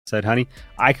said, honey,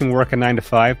 I can work a 9 to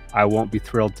 5. I won't be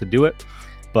thrilled to do it.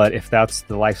 But if that's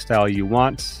the lifestyle you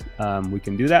want, we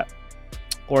can do that.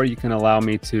 Or you can allow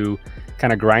me to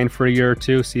kind of grind for a year or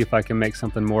two, see if I can make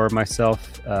something more of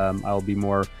myself. I'll be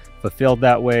more fulfilled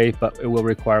that way, but it will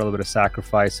require a little bit of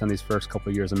sacrifice in these first couple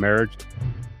of years of marriage.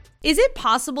 Is it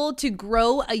possible to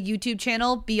grow a YouTube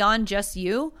channel beyond just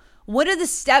you? What are the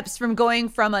steps from going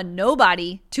from a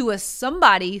nobody to a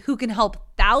somebody who can help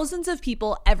thousands of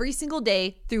people every single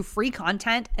day through free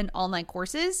content and online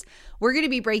courses? We're going to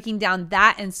be breaking down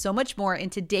that and so much more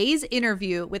in today's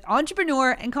interview with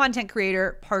entrepreneur and content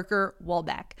creator Parker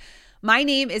Wohlbeck. My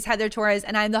name is Heather Torres,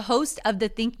 and I'm the host of the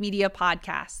Think Media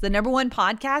podcast, the #1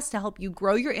 podcast to help you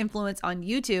grow your influence on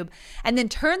YouTube and then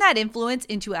turn that influence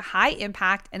into a high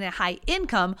impact and a high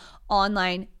income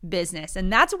online business.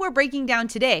 And that's what we're breaking down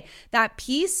today, that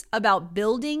piece about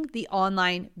building the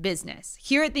online business.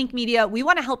 Here at Think Media, we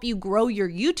want to help you grow your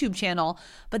YouTube channel,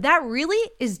 but that really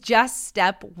is just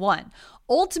step one.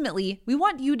 Ultimately, we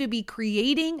want you to be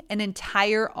creating an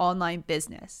entire online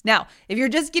business. Now, if you're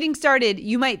just getting started,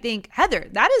 you might think, Heather,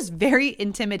 that is very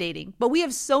intimidating, but we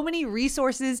have so many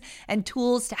resources and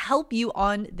tools to help you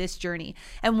on this journey.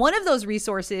 And one of those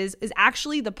resources is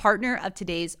actually the partner of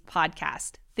today's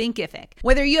podcast, Thinkific.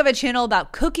 Whether you have a channel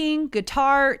about cooking,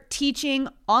 guitar, teaching,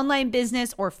 online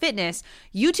business, or fitness,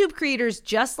 YouTube creators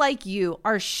just like you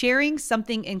are sharing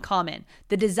something in common: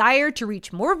 the desire to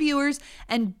reach more viewers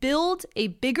and build a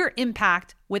bigger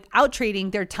impact without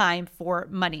trading their time for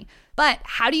money. But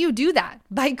how do you do that?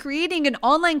 By creating an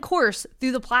online course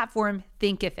through the platform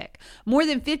Thinkific. More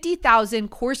than 50,000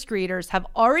 course creators have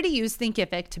already used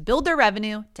Thinkific to build their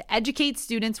revenue to educate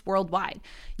students worldwide.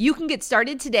 You can get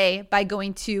started today by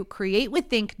going to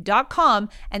createwiththink.com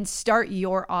and start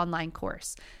your online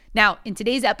course. Now, in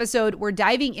today's episode, we're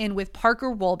diving in with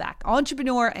Parker Wohlbeck,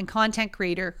 entrepreneur and content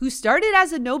creator who started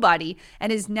as a nobody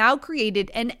and has now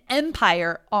created an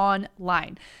empire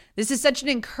online. This is such an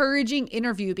encouraging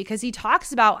interview because he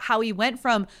talks about how he went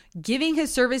from giving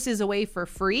his services away for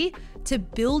free to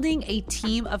building a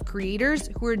team of creators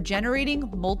who are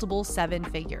generating multiple 7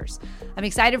 figures. I'm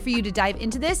excited for you to dive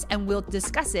into this, and we'll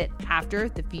discuss it after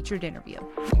the featured interview.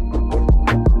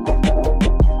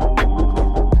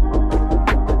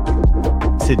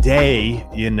 Today,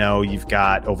 you've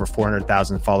got over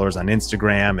 400,000 followers on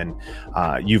Instagram,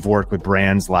 and you've worked with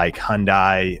brands like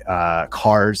Hyundai,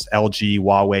 cars, LG,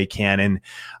 Huawei, Canon.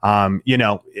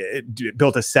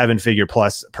 Built a 7-figure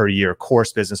plus per year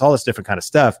course business, all this different kind of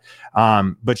stuff.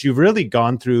 But you've really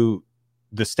gone through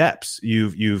the steps.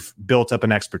 You've built up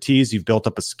an expertise. You've built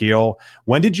up a skill.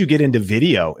 When did you get into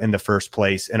video in the first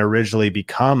place and originally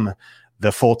become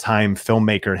the full-time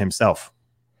filmmaker himself?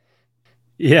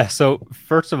 Yeah. So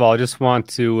first of all, I just want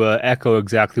to echo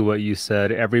exactly what you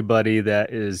said. Everybody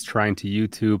that is trying to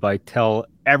YouTube, I tell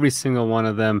every single one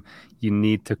of them, you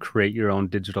need to create your own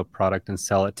digital product and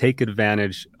sell it. Take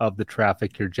advantage of the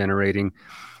traffic you're generating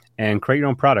and create your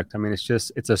own product. I mean,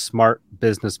 it's a smart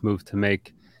business move to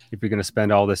make. If you're going to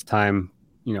spend all this time,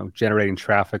 generating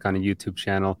traffic on a YouTube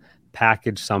channel,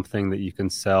 package something that you can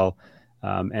sell.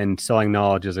 And selling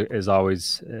knowledge is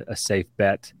always a safe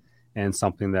bet, and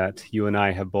something that you and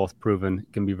I have both proven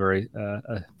can be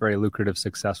a very lucrative,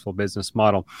 successful business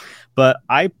model. But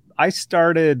I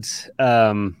started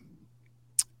on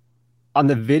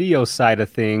the video side of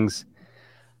things.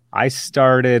 I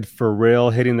started for real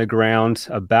hitting the ground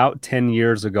about 10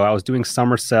 years ago. I was doing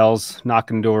summer sales,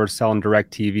 knocking doors, selling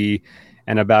direct TV,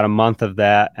 and about a month of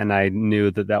that, and I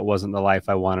knew that wasn't the life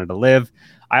I wanted to live.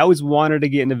 I always wanted to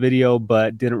get into video,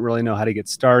 but didn't really know how to get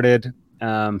started.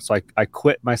 So I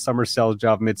quit my summer sales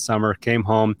job midsummer, came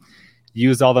home,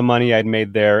 used all the money I'd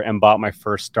made there, and bought my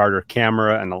first starter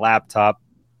camera and a laptop,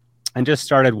 and just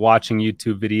started watching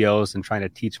YouTube videos and trying to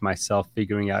teach myself,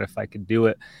 figuring out if I could do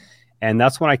it. And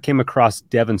that's when I came across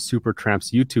Devin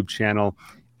Supertramp's YouTube channel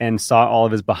and saw all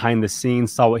of his behind the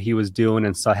scenes, saw what he was doing,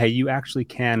 and saw, hey, you actually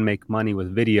can make money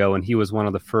with video. And he was one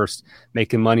of the first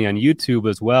making money on YouTube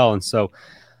as well. And so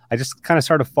I just kind of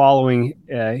started following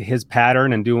his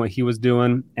pattern and doing what he was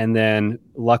doing. And then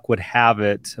luck would have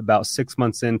it, about 6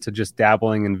 months into just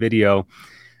dabbling in video,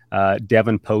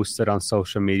 Devin posted on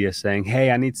social media saying,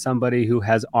 hey, I need somebody who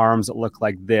has arms that look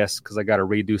like this because I got to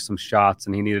redo some shots.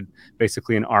 And he needed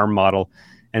basically an arm model.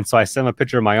 And so I sent him a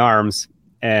picture of my arms,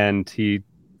 and he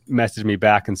messaged me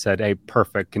back and said, hey,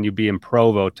 perfect. Can you be in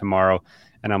Provo tomorrow?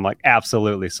 And I'm like,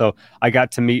 absolutely. So I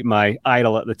got to meet my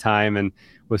idol at the time and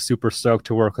was super stoked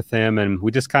to work with him. And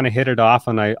we just kind of hit it off,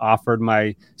 and I offered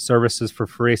my services for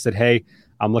free. I said, hey,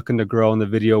 I'm looking to grow in the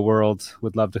video world.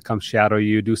 Would love to come shadow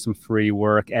you, do some free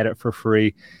work, edit for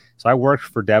free. So I worked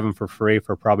for Devin for free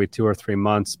for probably 2 or 3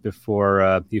 months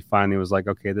before he finally was like,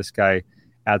 okay, this guy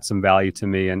adds some value to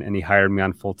me. And he hired me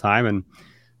on full time. And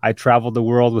I traveled the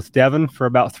world with Devin for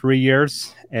about 3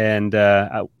 years. And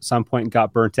at some point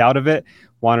got burnt out of it,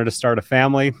 wanted to start a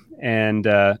family. And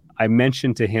I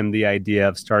mentioned to him the idea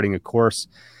of starting a course.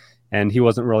 And he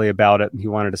wasn't really about it. He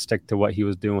wanted to stick to what he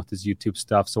was doing with his YouTube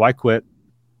stuff. So I quit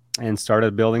and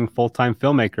started building Full-Time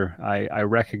Filmmaker. I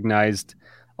recognized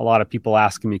a lot of people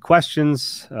asking me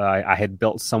questions. I had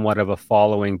built somewhat of a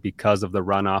following because of the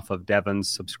runoff of Devin's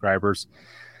subscribers.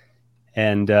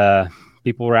 And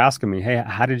people were asking me, hey,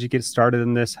 how did you get started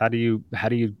in this? How do you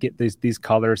get these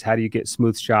colors? How do you get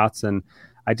smooth shots? And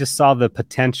I just saw the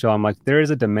potential. I'm like, there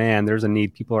is a demand, there's a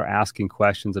need. People are asking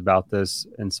questions about this.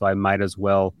 And so I might as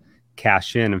well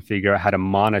cash in and figure out how to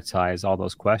monetize all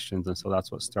those questions. And so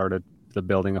that's what started the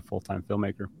building a Full-Time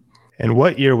Filmmaker. And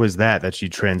what year was that you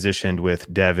transitioned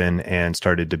with Devin and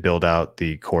started to build out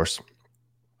the course?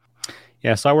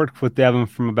 Yeah, so I worked with Devin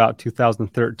from about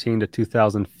 2013 to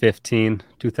 2015.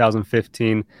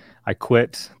 2015, I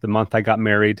quit the month I got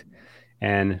married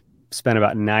and spent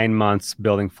about 9 months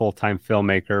building Full-Time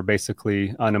Filmmaker,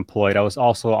 basically unemployed. I was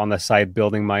also on the side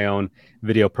building my own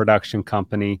video production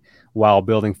company while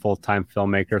building Full-Time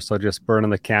Filmmaker. So just burning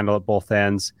the candle at both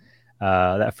ends.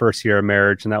 That first year of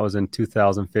marriage, and that was in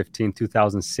 2015.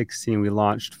 2016, we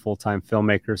launched Full-Time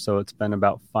Filmmaker. So it's been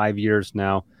about 5 years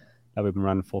now that we've been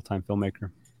running Full-Time Filmmaker.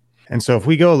 And so if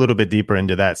we go a little bit deeper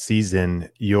into that season,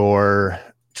 you're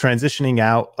transitioning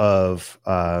out of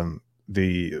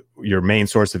your main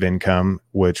source of income,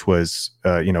 which was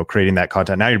creating that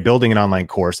content. Now you're building an online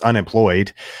course,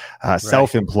 unemployed,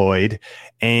 self-employed.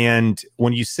 And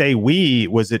when you say we,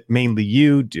 was it mainly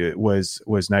you?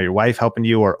 Was now your wife helping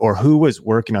you, or who was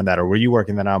working on that, or were you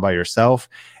working that on by yourself?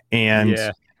 And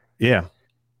yeah,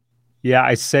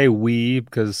 I say we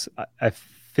because I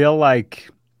feel like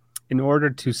in order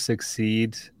to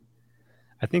succeed,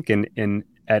 I think in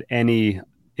any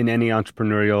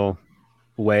entrepreneurial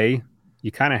way,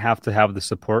 you kind of have to have the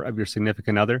support of your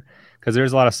significant other, because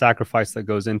there's a lot of sacrifice that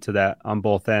goes into that on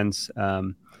both ends.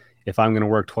 If I'm going to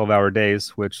work 12-hour days,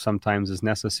 which sometimes is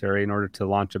necessary in order to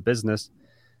launch a business,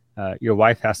 your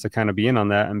wife has to kind of be in on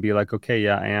that and be like, okay,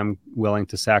 yeah, I am willing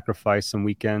to sacrifice some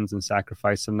weekends and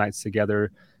sacrifice some nights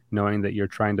together, knowing that you're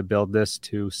trying to build this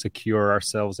to secure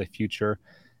ourselves a future.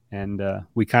 And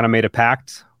we kind of made a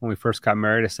pact when we first got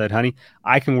married. I said, honey,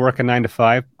 I can work a 9 to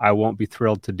 5. I won't be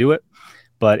thrilled to do it.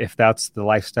 But if that's the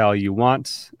lifestyle you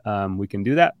want, we can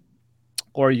do that.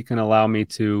 Or you can allow me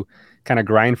to kind of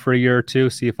grind for a year or two,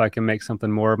 see if I can make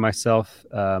something more of myself.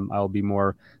 I'll be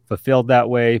more fulfilled that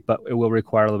way, but it will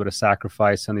require a little bit of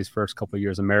sacrifice in these first couple of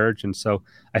years of marriage. And so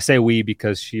I say we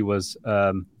because she was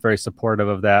very supportive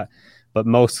of that. But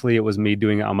mostly it was me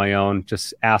doing it on my own,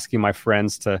 just asking my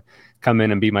friends to come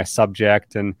in and be my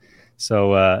subject. And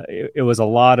so it was a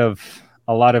lot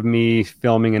of me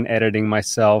filming and editing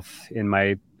myself in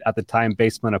my, at the time,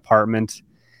 basement apartment.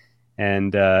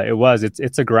 And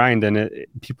it's a grind, and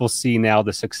people see now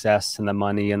the success and the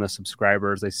money and the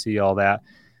subscribers. They see all that,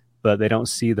 but they don't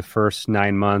see the first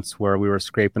 9 months where we were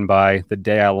scraping by. The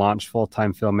day I launched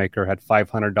Full-Time Filmmaker, had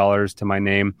 $500 to my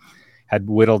name, had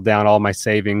whittled down all my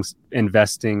savings,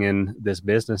 investing in this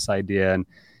business idea.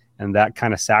 And that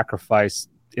kind of sacrifice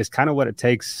is kind of what it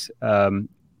takes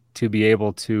to be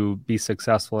able to be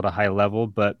successful at a high level.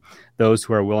 But those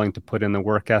who are willing to put in the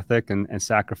work ethic and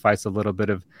sacrifice a little bit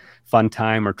of fun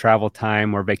time or travel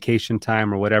time or vacation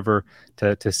time or whatever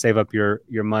to save up your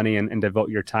money and devote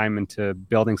your time into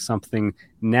building something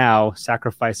now,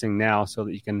 sacrificing now so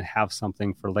that you can have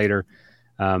something for later,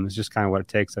 is just kind of what it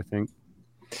takes, I think.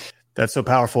 That's so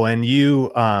powerful. And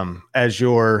you, as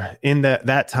you're in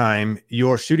that time,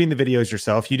 you're shooting the videos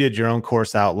yourself. You did your own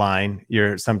course outline.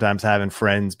 You're sometimes having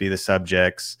friends be the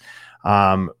subjects.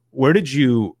 Where did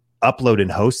you upload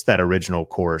and host that original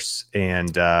course?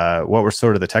 And what were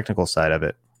sort of the technical side of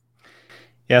it?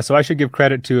 Yeah, so I should give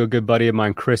credit to a good buddy of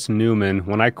mine, Chris Newman.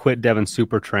 When I quit Devin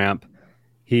Supertramp,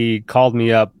 he called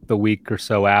me up the week or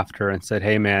so after and said,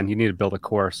 hey, man, you need to build a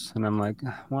course. And I'm like,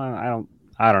 well,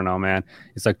 I don't know, man.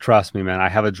 It's like, trust me, man. I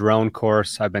have a drone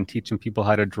course. I've been teaching people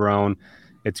how to drone.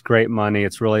 It's great money.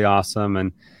 It's really awesome.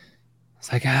 And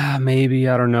it's like, maybe,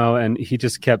 I don't know. And he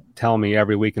just kept telling me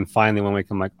every week. And finally, one week,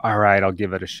 I'm like, all right, I'll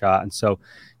give it a shot. And so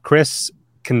Chris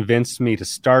convinced me to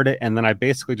start it. And then I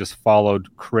basically just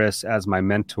followed Chris as my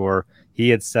mentor He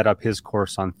had set up his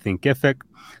course on Thinkific,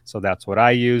 so that's what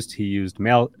I used. He used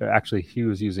he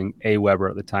was using Aweber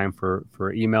at the time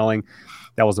for emailing.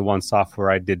 That was the one software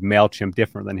I did. MailChimp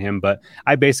different than him, but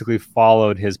I basically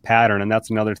followed his pattern. And that's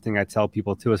another thing I tell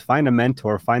people too, is find a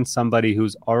mentor, find somebody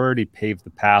who's already paved the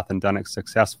path and done it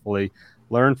successfully.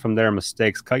 Learn from their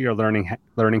mistakes, cut your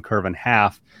learning curve in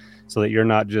half so that you're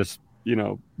not just,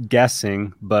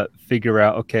 guessing, but figure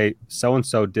out, okay,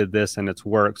 so-and-so did this and it's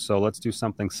worked. So let's do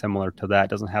something similar to that. It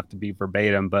doesn't have to be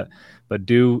verbatim, but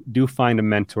do find a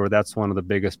mentor. That's one of the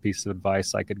biggest pieces of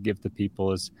advice I could give to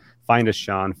people is find a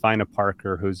Sean, find a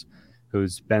Parker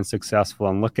who's been successful,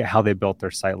 and look at how they built their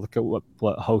site. Look at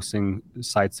what hosting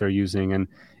sites they're using. And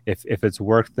if it's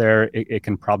worked there, it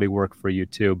can probably work for you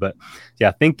too. But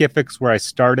yeah, Thinkific's where I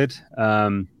started.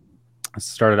 I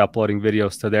started uploading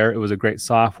videos to there. It was a great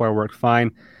software, worked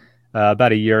fine.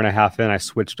 About a year and a half in, I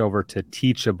switched over to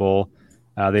Teachable.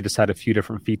 They just had a few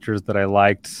different features that I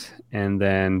liked. And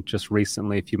then just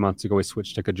recently, a few months ago, we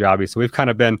switched to Kajabi. So we've kind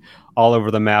of been all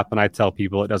over the map. And I tell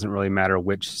people it doesn't really matter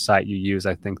which site you use.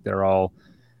 I think they're all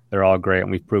great.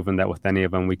 And we've proven that with any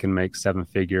of them, we can make 7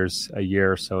 figures a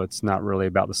year. So it's not really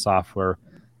about the software.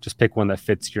 Just pick one that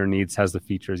fits your needs, has the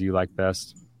features you like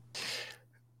best.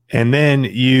 And then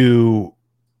you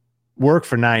work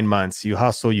for 9 months, you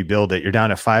hustle, you build it, you're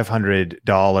down to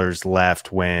 $500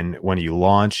 left when you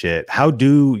launch it. How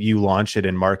do you launch it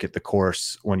and market the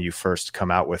course when you first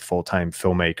come out with Full-Time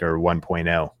Filmmaker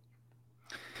 1.0?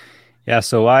 Yeah,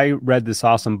 so I read this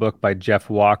awesome book by Jeff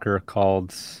Walker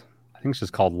called, I think it's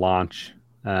just called Launch.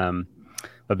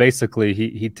 But basically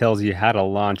he tells you how to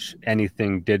launch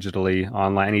anything digitally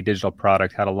online, any digital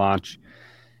product, how to launch.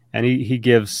 And he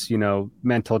gives,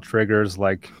 mental triggers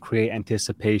like create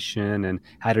anticipation and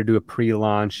how to do a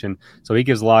pre-launch. And so he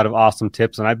gives a lot of awesome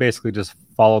tips. And I basically just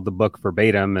followed the book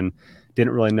verbatim and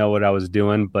didn't really know what I was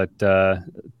doing, but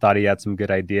thought he had some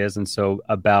good ideas. And so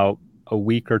about a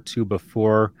week or two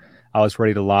before I was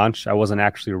ready to launch, I wasn't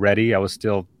actually ready. I was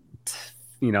still,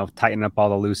 tightening up all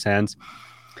the loose ends.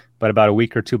 But about a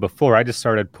week or two before, I just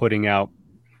started putting out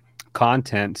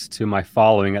content to my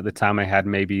following. At the time I had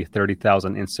maybe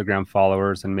 30,000 Instagram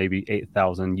followers and maybe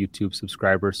 8,000 YouTube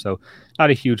subscribers. So not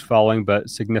a huge following, but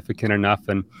significant enough.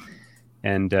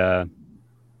 And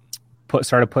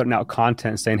started putting out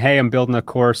content saying, hey, I'm building a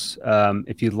course.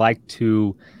 If you'd like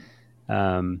to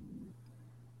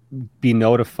be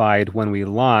notified when we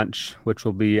launch, which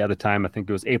will be at the time, I think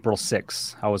it was April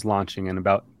 6th, I was launching. And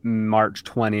about March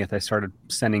 20th, I started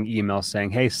sending emails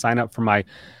saying, hey, sign up for my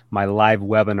live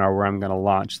webinar where I'm going to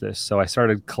launch this. So I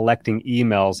started collecting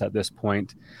emails at this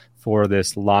point for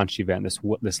this launch event,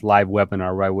 this live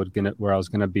webinar where I was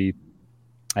going to be.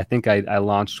 I think I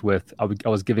launched with, I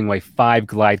was giving away 5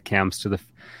 glide cams to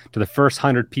the first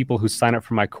 100 people who sign up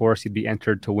for my course. You'd be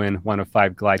entered to win one of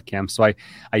 5 glide cams. So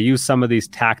I use some of these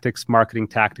marketing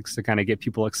tactics to kind of get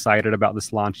people excited about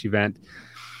this launch event,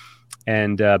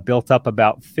 and built up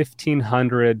about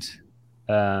 1,500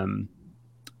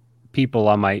 people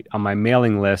on my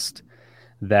mailing list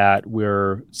that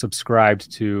were subscribed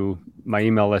to my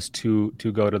email list to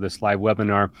go to this live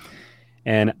webinar.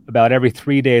 And about every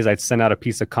 3 days, I'd send out a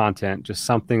piece of content, just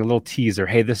something, a little teaser.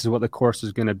 Hey, this is what the course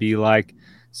is going to be like.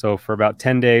 So for about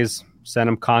 10 days, send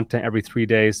them content every 3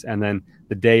 days. And then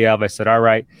the day of, I said, all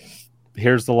right,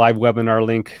 here's the live webinar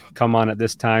link. Come on at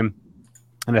this time.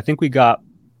 And I think we got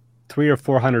 300 or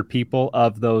 400 people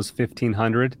of those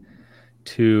 1,500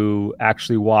 to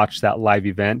actually watch that live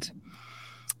event.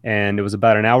 And it was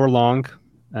about an hour long.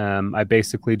 I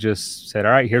basically just said,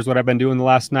 all right, here's what I've been doing the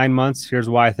last 9 months. Here's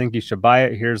why I think you should buy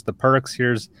it. Here's the perks.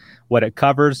 Here's what it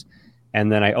covers. And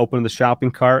then I opened the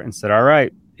shopping cart and said, all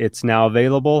right, it's now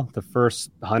available. The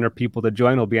first 100 people to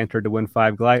join will be entered to win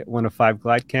 5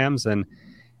 glide cams. And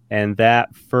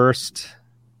that first,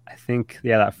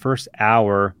 that first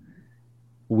hour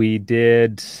we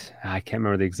did, I can't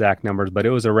remember the exact numbers, but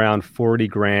it was around 40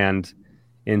 grand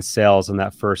in sales in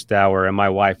that first hour. And my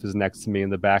wife is next to me in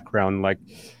the background,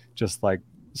 just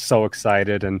so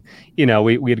excited. And,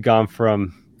 we had gone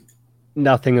from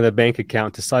nothing in the bank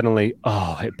account to suddenly,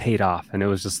 it paid off. And it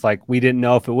was just we didn't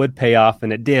know if it would pay off,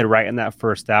 and it did right in that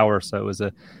first hour. So it was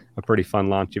a pretty fun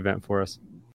launch event for us.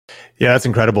 Yeah, that's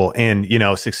incredible. And,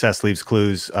 success leaves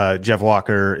clues. Jeff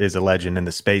Walker is a legend in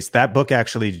the space. That book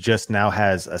actually just now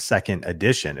has a second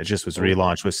edition. It just was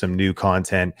relaunched with some new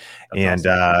content. That's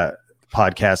awesome.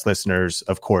 Podcast listeners,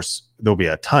 of course, there'll be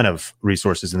a ton of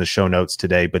resources in the show notes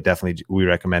today, but definitely we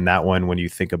recommend that one when you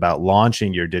think about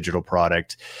launching your digital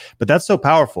product. But that's so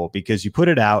powerful because you put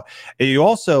it out. And you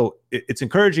also, it's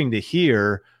encouraging to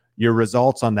hear your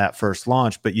results on that first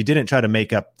launch, but you didn't try to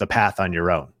make up the path on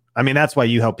your own. I mean, that's why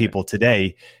you help people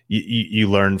today. You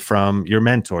learn from your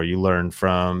mentor. You learn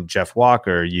from Jeff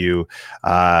Walker. You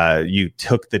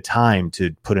took the time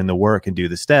to put in the work and do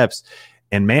the steps.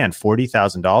 And man,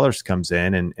 $40,000 comes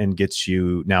in and gets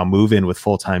you now move in with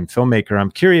full-time filmmaker.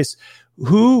 I'm curious,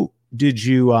 who did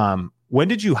you when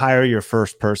did you hire your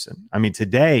first person? I mean,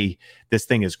 today this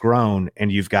thing has grown and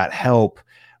you've got help.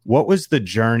 What was the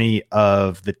journey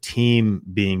of the team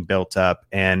being built up,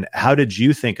 and how did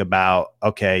you think about,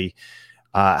 okay,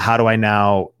 how do I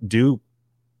now do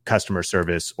customer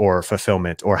service or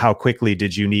fulfillment, or how quickly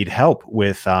did you need help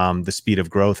with the speed of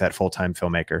growth at Full-Time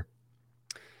Filmmaker?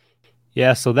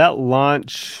 Yeah, so that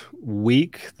launch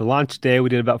week, the launch day, we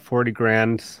did about 40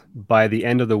 grand. By the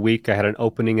end of the week, I had an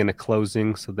opening and a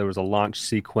closing. So there was a launch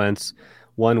sequence.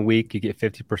 1 week, you get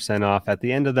 50% off. At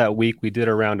the end of that week, we did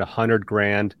around 100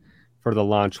 grand for the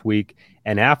launch week.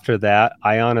 And after that,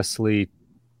 I honestly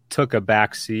took a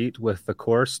back seat with the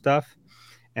course stuff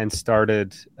and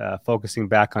started focusing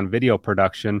back on video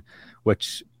production,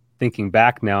 which thinking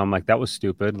back now, I'm like, that was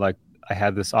stupid. Like, I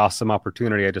had this awesome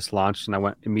opportunity I just launched, and I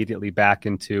went immediately back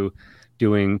into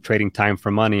trading time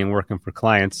for money and working for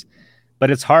clients.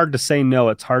 But it's hard to say no.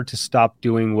 It's hard to stop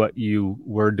doing what you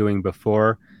were doing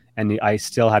before. And I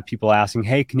still had people asking,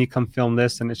 hey, can you come film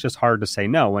this? And it's just hard to say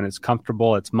no when it's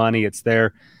comfortable, it's money, it's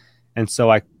there. And so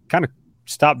I kind of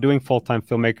stopped doing Full-Time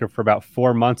Filmmaker for about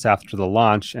 4 months after the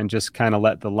launch, and just kind of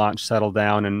let the launch settle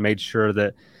down and made sure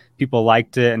that people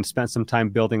liked it, and spent some time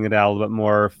building it out a little bit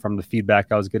more from the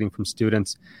feedback I was getting from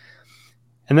students.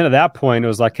 And then at that point, it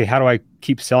was like, hey, how do I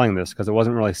keep selling this? Because it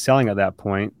wasn't really selling at that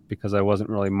point, because I wasn't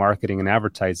really marketing and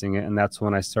advertising it. And that's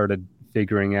when I started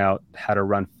figuring out how to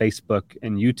run Facebook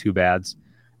and YouTube ads,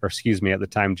 or excuse me, at the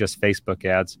time, just Facebook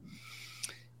ads.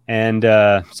 And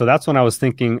so that's when I was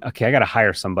thinking, okay, I got to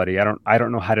hire somebody. I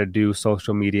don't know how to do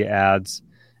social media ads.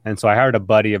 And so I hired a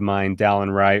buddy of mine,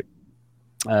 Dallin Wright,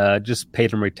 just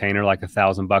paid him retainer, like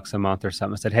 $1,000 a month or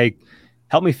something. I said, hey,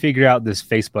 help me figure out this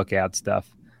Facebook ad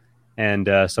stuff. And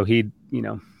so he'd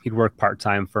work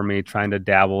part-time for me, trying to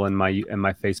dabble in my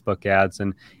Facebook ads.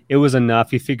 And it was enough.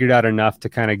 He figured out enough to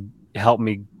kind of help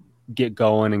me get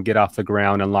going and get off the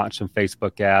ground and launch some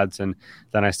Facebook ads. And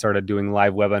then I started doing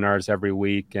live webinars every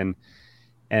week.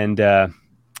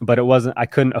 But it wasn't, I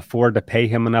couldn't afford to pay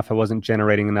him enough. I wasn't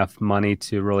generating enough money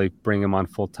to really bring him on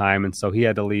full time. And so he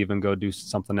had to leave and go do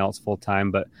something else full time,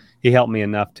 but he helped me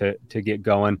enough to get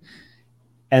going.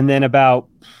 And then about,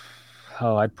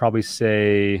 I'd probably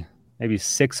say maybe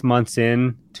 6 months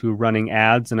in to running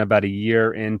ads and about a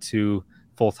year into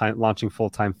launching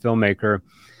Full-Time Filmmaker,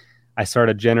 I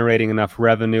started generating enough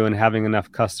revenue and having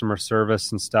enough customer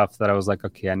service and stuff that I was like,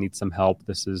 okay, I need some help.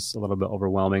 This is a little bit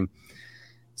overwhelming.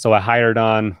 So I hired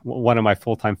on one of my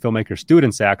Full-Time Filmmaker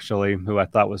students, actually, who I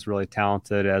thought was really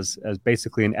talented as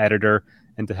basically an editor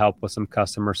and to help with some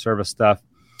customer service stuff.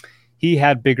 He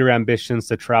had bigger ambitions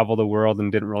to travel the world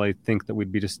and didn't really think that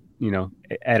we'd be just,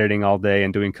 editing all day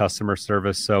and doing customer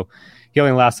service. So he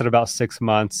only lasted about 6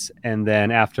 months. And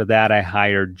then after that, I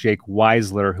hired Jake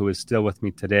Weisler, who is still with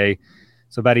me today.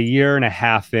 So about a year and a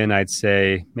half in, I'd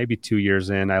say maybe 2 years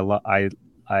in, I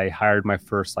hired my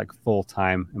first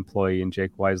full-time employee in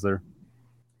Jake Weisler.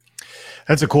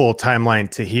 That's a cool timeline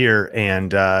to hear,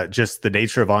 and just the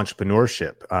nature of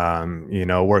entrepreneurship.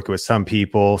 Working with some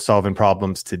people, solving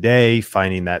problems today,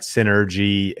 finding that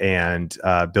synergy, and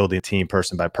building a team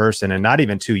person by person, and not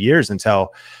even 2 years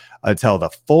until the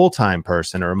full-time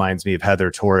person. It reminds me of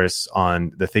Heather Torres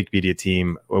on the Think Media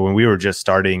team when we were just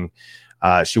starting.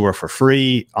 She worked for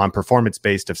free on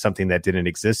performance-based of something that didn't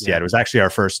exist yet. It was actually our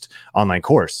first online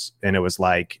course. And it was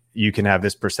like, you can have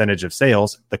this percentage of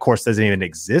sales. The course doesn't even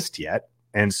exist yet.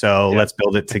 And so let's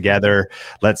build it together.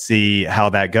 Let's see how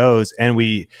that goes. And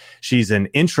she's an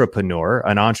intrapreneur,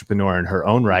 an entrepreneur in her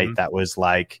own right. Mm-hmm. That was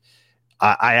like,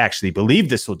 I actually believe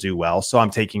this will do well. So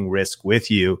I'm taking risk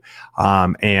with you.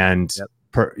 Team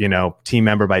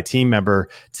member by team member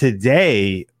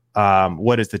today.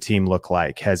 What does the team look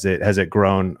like? Has it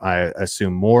grown? I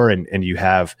assume more, and you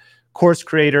have Course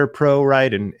Creator Pro,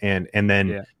 right? And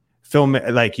then film,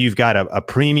 like you've got a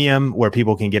premium where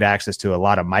people can get access to a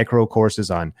lot of micro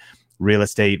courses on real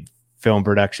estate, film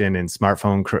production, and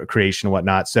smartphone creation and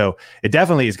whatnot. So it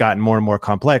definitely has gotten more and more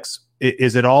complex.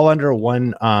 Is it all under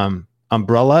one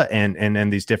umbrella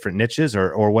and these different niches,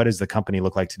 or what does the company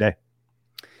look like today?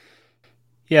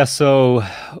 Yeah, so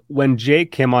when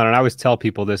Jake came on, and I always tell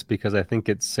people this because I think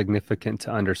it's significant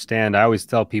to understand, I always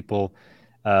tell people,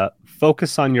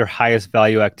 focus on your highest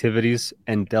value activities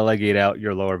and delegate out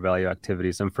your lower value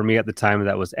activities. And for me at the time,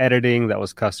 that was editing, that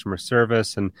was customer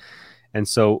service. And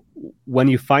so when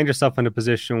you find yourself in a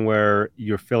position where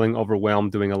you're feeling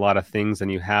overwhelmed doing a lot of things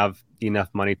and you have enough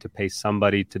money to pay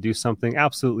somebody to do something,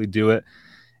 absolutely do it.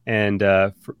 And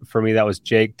for me, that was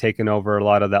Jake taking over a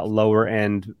lot of that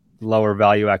lower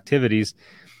value activities.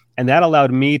 And that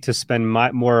allowed me to spend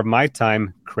more of my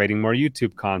time creating more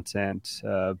YouTube content,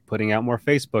 putting out more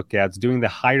Facebook ads, doing the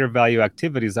higher value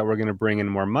activities that were going to bring in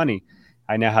more money.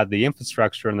 I now had the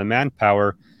infrastructure and the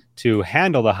manpower to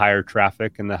handle the higher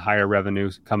traffic and the higher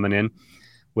revenues coming in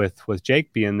with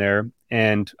Jake being there.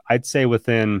 And I'd say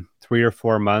within 3 or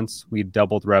 4 months, we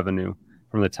doubled revenue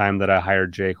from the time that I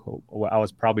hired Jake. I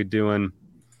was probably doing,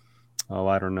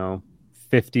 I don't know,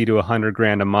 50 to 100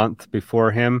 grand a month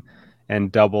before him,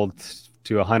 and doubled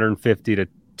to 150 to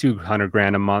 200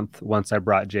 grand a month once I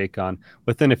brought Jake on.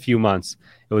 Within a few months,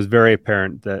 it was very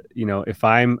apparent that, if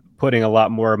I'm putting a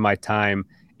lot more of my time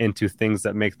into things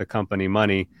that make the company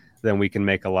money, then we can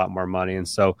make a lot more money. And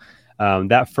so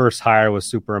that first hire was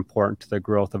super important to the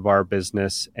growth of our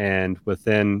business. And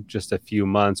within just a few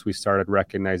months, we started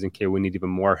recognizing, okay, we need even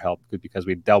more help because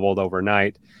we doubled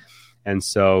overnight. And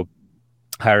so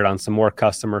hired on some more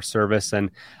customer service.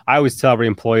 And I always tell every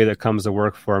employee that comes to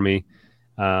work for me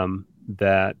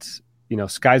that,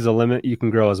 sky's the limit. You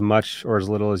can grow as much or as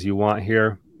little as you want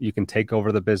here. You can take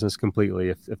over the business completely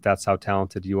if that's how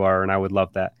talented you are. And I would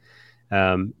love that.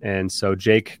 And so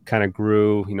Jake kind of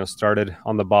grew, started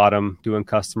on the bottom doing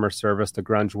customer service, the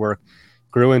grunge work,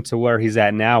 grew into where he's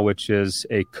at now, which is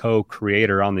a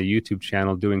co-creator on the YouTube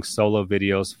channel, doing solo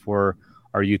videos for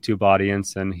our YouTube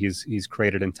audience. And he's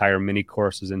created entire mini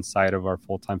courses inside of our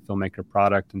Full-Time Filmmaker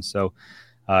product. And so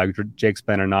Jake's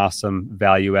been an awesome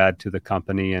value add to the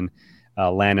company. And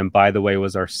Landon, by the way,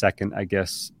 was our second,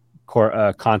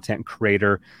 content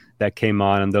creator that came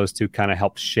on. And those two kind of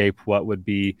helped shape what would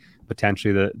be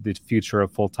potentially the future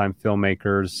of Full-Time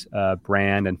Filmmakers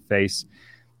brand and face.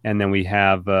 And then we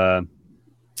have a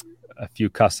few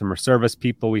customer service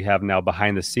people. We have now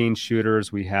behind the scenes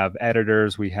shooters. We have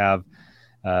editors. We have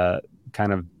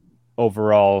kind of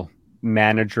overall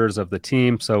managers of the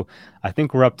team. So I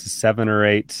think we're up to 7 or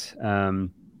 8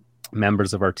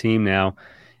 members of our team now.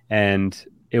 And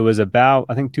it was about,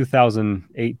 I think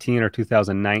 2018 or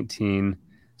 2019.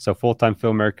 So Full-Time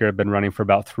Filmmaker had been running for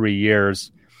about 3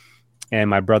 years. And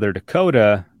my brother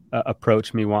Dakota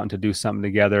approached me wanting to do something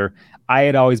together. I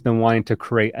had always been wanting to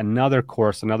create another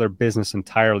course, another business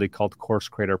entirely called Course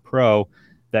Creator Pro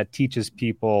that teaches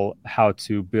people how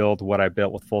to build what I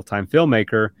built with Full-Time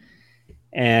Filmmaker.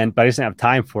 But I just didn't have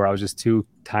time for it. I was just too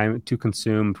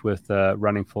consumed with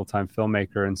running Full-Time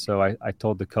Filmmaker. And so I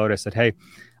told Dakota, I said, hey,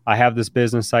 I have this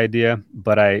business idea,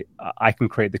 but I can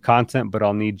create the content, but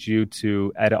I'll need you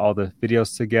to edit all the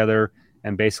videos together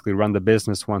and basically run the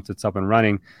business once it's up and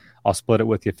running. I'll split it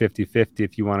with you 50-50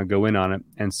 if you want to go in on it.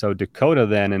 And so Dakota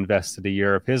then invested a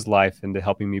year of his life into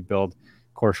helping me build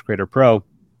Course Creator Pro.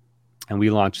 And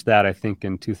we launched that, I think,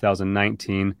 in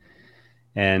 2019.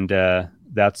 And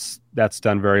that's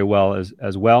done very well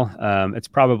as well. It's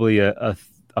probably a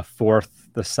fourth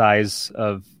the size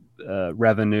of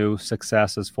revenue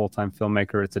success as Full-Time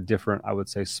Filmmaker. It's a different, I would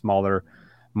say, smaller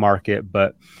market,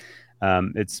 but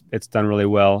it's done really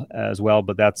well as well.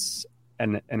 But that's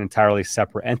an entirely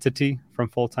separate entity from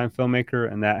Full-Time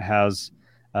Filmmaker, and that has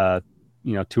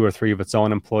 2 or 3 of its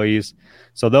own employees.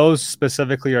 So those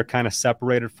specifically are kind of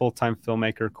separated: Full-Time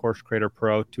Filmmaker, Course Creator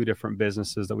Pro, 2 different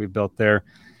businesses that we've built there.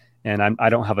 And I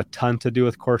don't have a ton to do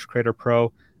with Course Creator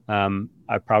Pro.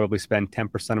 I probably spend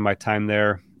 10% of my time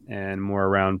there, and more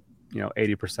around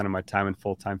 80% of my time in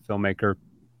Full-Time Filmmaker.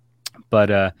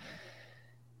 But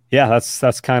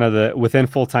that's kind of within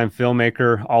Full-Time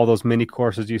Filmmaker, all those mini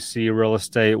courses you see, real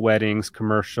estate, weddings,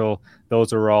 commercial,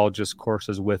 those are all just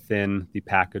courses within the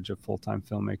package of Full-Time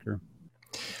Filmmaker.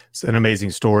 It's an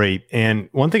amazing story. And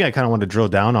one thing I kind of want to drill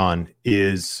down on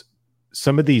is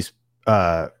some of these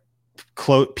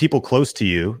people close to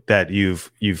you that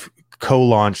you've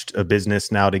co-launched a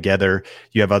business now together.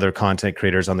 You have other content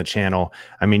creators on the channel.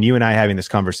 I mean, you and I having this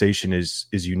conversation is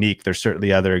unique. There's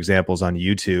certainly other examples on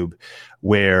YouTube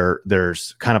where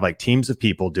there's kind of like teams of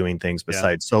people doing things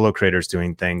besides solo creators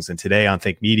doing things. And today on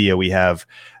Think Media, we have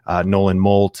Nolan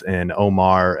Molt and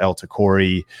Omar El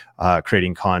Takori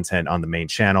creating content on the main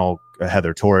channel.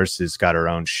 Heather Torres has got her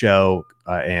own show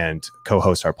and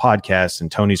co-hosts our podcast,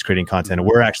 and Tony's creating content. And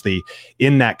we're actually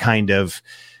in that kind of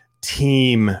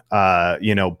team,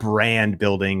 brand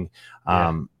building.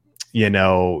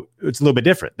 It's a little bit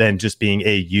different than just being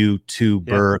a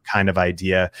YouTuber kind of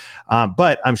idea.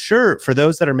 But I'm sure for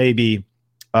those that are maybe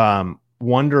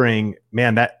wondering,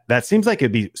 man, that seems like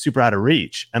it'd be super out of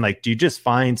reach. And like, do you just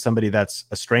find somebody that's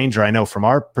a stranger? I know from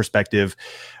our perspective,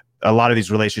 a lot of these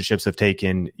relationships have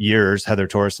taken years. Heather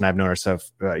Torres and I've known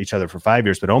each other for 5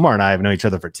 years, but Omar and I have known each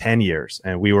other for 10 years,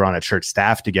 and we were on a church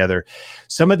staff together.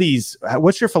 Some of these,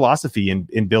 what's your philosophy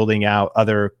in building out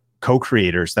other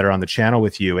co-creators that are on the channel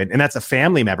with you? And that's a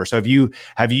family member. So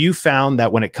have you found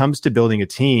that when it comes to building a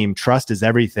team, trust is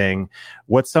everything?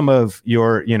 What's some of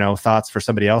your, thoughts for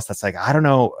somebody else that's like, I don't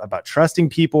know about trusting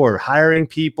people or hiring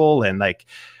people, and like,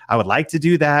 I would like to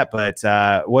do that, but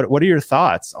what are your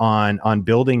thoughts on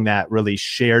building that really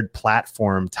shared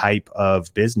platform type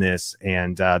of business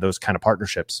and those kind of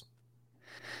partnerships?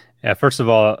 Yeah, first of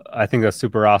all, I think that's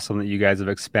super awesome that you guys have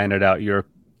expanded out your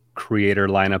creator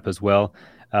lineup as well.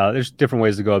 There's different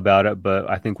ways to go about it, but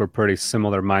I think we're pretty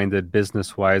similar minded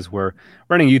business wise, where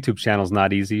running a YouTube channel is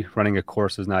not easy. Running a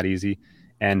course is not easy.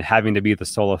 And having to be the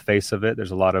solo face of it,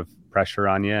 there's a lot of pressure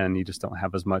on you, and you just don't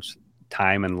have as much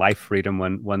time and life freedom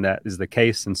when that is the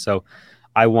case. And so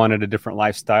I wanted a different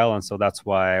lifestyle. And so that's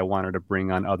why I wanted to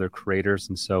bring on other creators.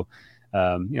 And so,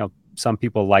 some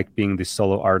people like being the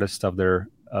solo artist of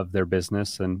their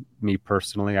business. And me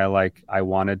personally, I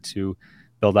wanted to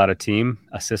build out a team,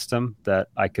 a system that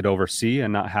I could oversee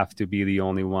and not have to be the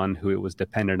only one who it was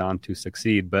dependent on to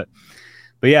succeed. But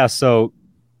yeah, so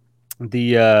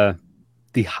the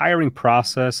hiring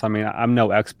process, I mean, I'm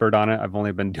no expert on it. I've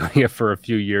only been doing it for a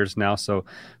few years now. So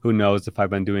who knows if I've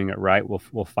been doing it right?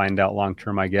 We'll find out long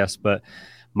term, I guess. But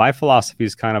my philosophy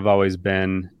has kind of always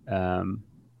been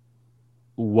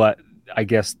what I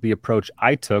guess the approach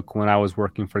I took when I was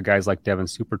working for guys like Devin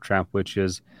Supertramp, which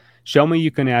is show me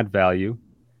you can add value,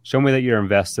 show me that you're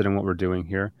invested in what we're doing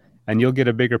here, and you'll get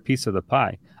a bigger piece of the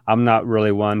pie. I'm not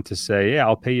really one to say, yeah,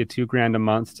 I'll pay you $2,000 a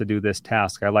month to do this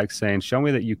task. I like saying, show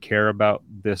me that you care about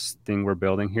this thing we're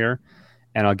building here,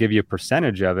 and I'll give you a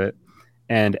percentage of it.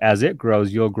 And as it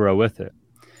grows, you'll grow with it.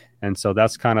 And so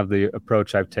that's kind of the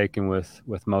approach I've taken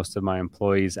with most of my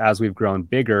employees. As we've grown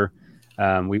bigger,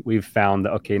 we've found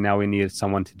that, okay, now we need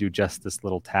someone to do just this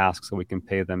little task, so we can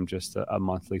pay them just a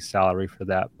monthly salary for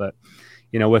that. But,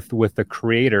 with the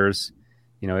creators,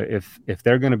 if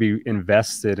they're going to be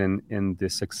invested in the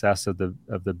success of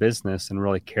the business and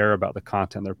really care about the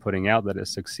content they're putting out, that it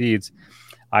succeeds,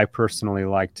 I personally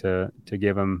like to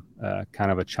give them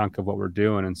kind of a chunk of what we're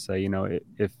doing and say,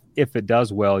 if it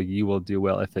does well, you will do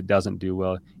well. If it doesn't do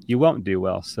well, you won't do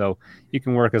well. So you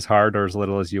can work as hard or as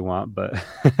little as you want, but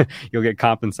you'll get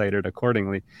compensated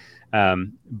accordingly.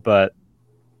 But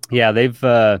yeah, they've,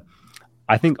 I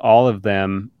think all of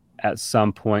them at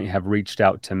some point have reached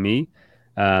out to me.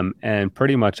 And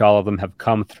pretty much all of them have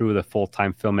come through the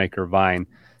Full-Time Filmmaker Vine.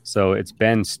 So it's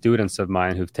been students of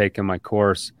mine who've taken my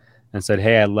course and said,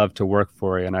 hey, I'd love to work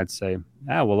for you. And I'd say,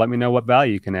 well, let me know what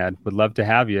value you can add. Would love to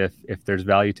have you if there's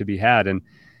value to be had.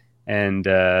 And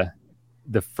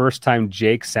the first time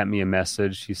Jake sent me a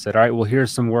message, he said, all right, well,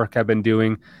 here's some work I've been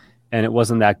doing, and it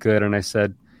wasn't that good. And I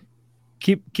said,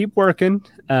 keep working.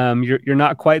 You're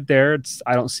not quite there.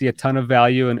 I don't see a ton of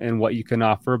value in what you can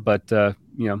offer, but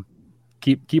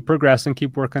keep progressing,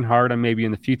 keep working hard, and maybe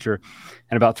in the future.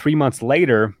 And about 3 months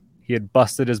later, he had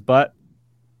busted his butt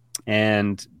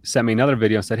and sent me another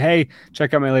video and said, hey,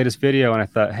 check out my latest video. And I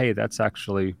thought, hey, that's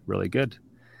actually really good.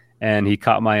 And he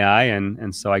caught my eye,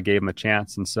 and so I gave him a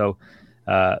chance. And so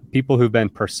people who've been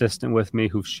persistent with me,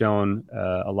 who've shown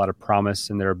a lot of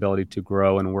promise in their ability to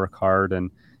grow and work hard,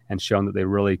 and shown that they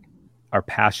really are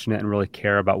passionate and really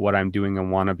care about what I'm doing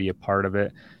and want to be a part of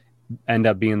it, end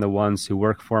up being the ones who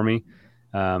work for me.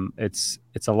 It's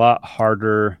a lot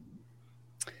harder.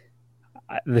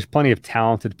 There's plenty of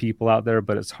talented people out there,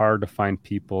 but it's hard to find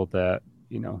people that,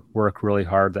 work really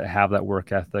hard, that have that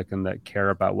work ethic and that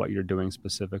care about what you're doing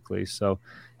specifically. So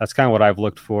that's kind of what I've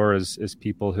looked for is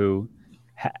people who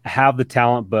have the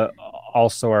talent, but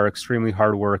also are extremely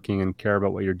hardworking and care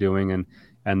about what you're doing.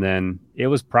 And then it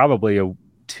was probably a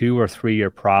 2 or 3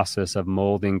 year process of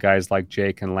molding guys like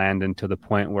Jake and Landon to the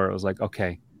point where it was like,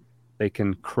 okay, they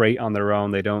can create on their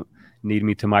own. They don't need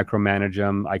me to micromanage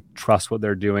them. I trust what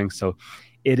they're doing. So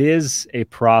it is a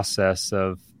process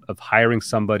of hiring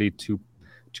somebody to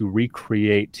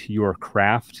recreate your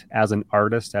craft as an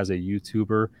artist, as a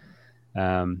YouTuber.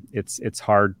 It's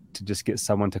hard to just get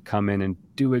someone to come in and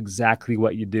do exactly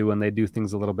what you do, and they do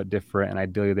things a little bit different. And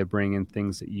ideally they bring in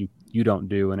things that you don't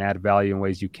do and add value in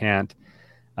ways you can't.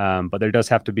 But there does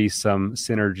have to be some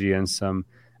synergy and some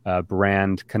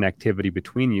brand connectivity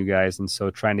between you guys. And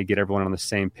so trying to get everyone on the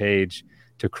same page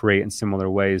to create in similar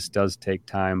ways does take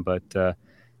time, but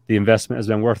the investment has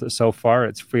been worth it so far.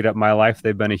 It's freed up my life.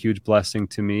 They've been a huge blessing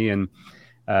to me, and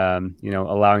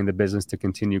allowing the business to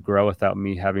continue to grow without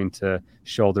me having to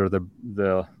shoulder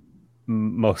the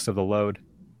most of the load.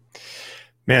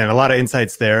 Man, a lot of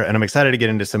insights there. And I'm excited to get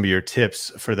into some of your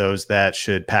tips for those that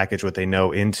should package what they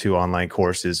know into online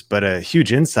courses. But a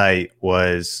huge insight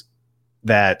was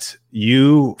that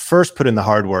you first put in the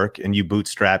hard work and you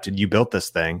bootstrapped and you built this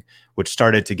thing, which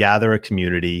started to gather a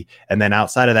community. And then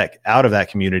out of that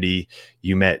community,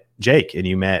 you met Jake and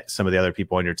you met some of the other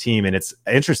people on your team. And it's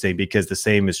interesting because the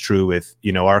same is true with,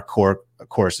 our core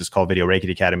course is called Video Reiki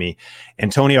Academy.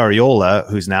 And Tony Ariola,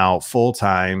 who's now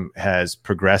full-time, has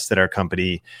progressed at our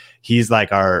company. He's like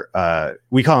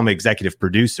we call him executive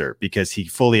producer because he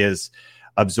fully has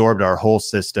absorbed our whole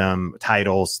system,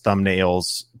 titles,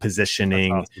 thumbnails,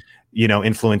 positioning, awesome.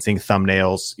 Influencing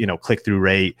thumbnails, click-through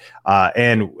rate.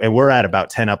 And we're at about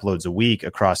 10 uploads a week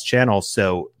across channels.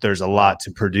 So there's a lot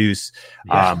to produce.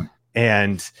 Yeah.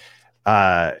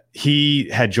 He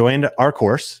had joined our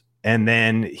course and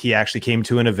then he actually came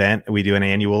to an event. We do an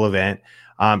annual event.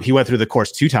 He went through the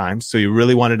course 2 times. So he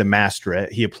really wanted to master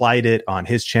it. He applied it on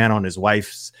his channel and his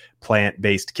wife's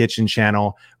plant-based kitchen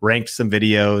channel, ranked some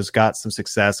videos, got some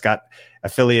success, got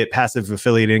passive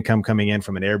affiliate income coming in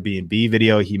from an Airbnb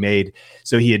video he made.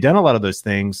 So he had done a lot of those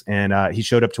things. And he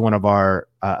showed up to one of our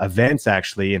events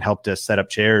actually and helped us set up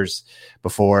chairs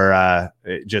before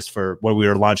just for when we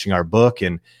were launching our book.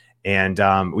 And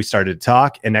we started to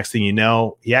talk. And next thing you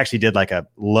know, he actually did like a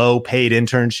low paid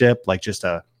internship, like just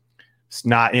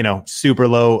not, super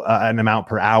low an amount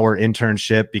per hour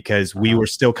internship because we were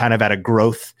still kind of at a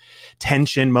growth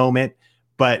tension moment,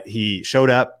 but he showed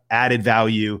up, added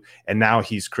value, and now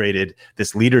he's created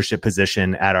this leadership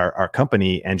position at our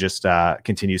company and just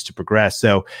continues to progress.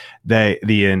 So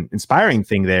the inspiring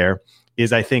thing there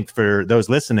is, I think for those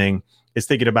listening, is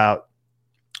thinking about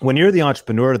when you're the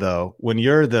entrepreneur, though, when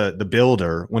you're the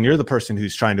builder, when you're the person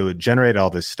who's trying to generate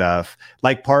all this stuff,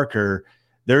 like Parker,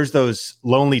 there's those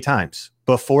lonely times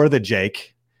before the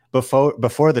Jake,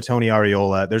 before the Tony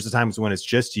Ariola. There's the times when it's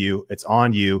just you, it's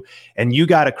on you, and you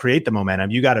got to create the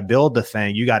momentum. You got to build the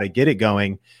thing. You got to get it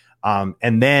going.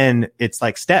 And then it's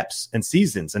like steps and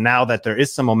seasons. And now that there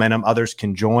is some momentum, others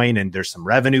can join and there's some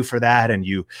revenue for that. And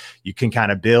you can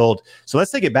kind of build. So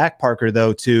let's take it back, Parker,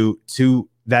 though, to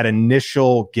that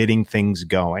initial getting things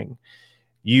going.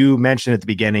 You mentioned at the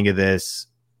beginning of this,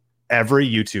 every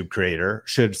YouTube creator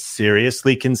should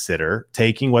seriously consider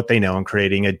taking what they know and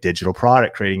creating a digital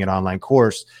product, creating an online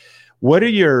course. What are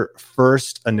your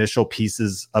first initial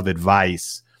pieces of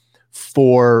advice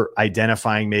for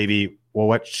identifying maybe, well,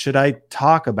 what should I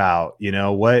talk about?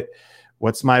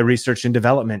 What's my research and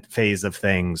development phase of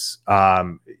things?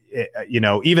 Even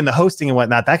the hosting and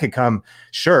whatnot, that could come,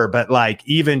 sure. But like,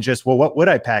 even just, well, what would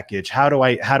I package? How do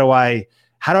I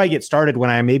get started when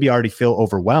I maybe already feel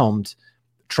overwhelmed,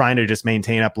 trying to just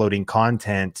maintain uploading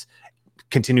content,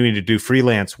 continuing to do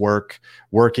freelance work,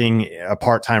 working a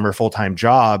part-time or full-time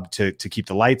job to keep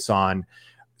the lights on?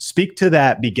 Speak to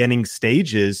that beginning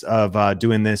stages of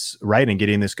doing this right and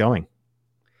getting this going.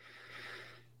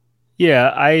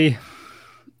 Yeah, I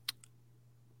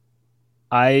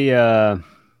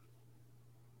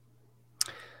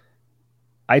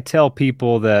tell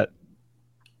people that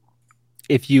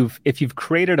if you've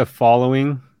created a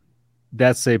following,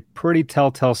 that's a pretty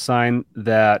telltale sign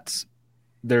that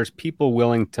there's people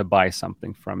willing to buy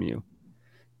something from you.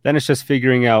 Then it's just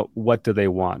figuring out what do they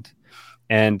want.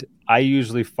 And I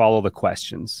usually follow the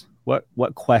questions.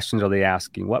 What questions are they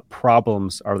asking? What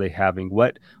problems are they having?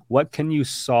 What can you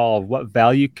solve? What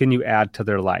value can you add to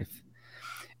their life?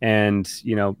 And,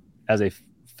 as a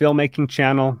filmmaking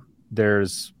channel,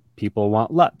 there's people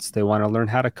want LUTs. They want to learn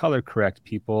how to color correct.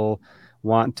 People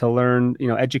want to learn,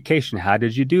 education. How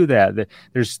did you do that?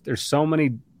 There's so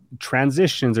many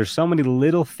transitions. There's so many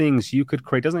little things you could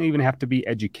create. It doesn't even have to be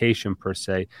education per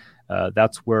se.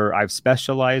 That's where I've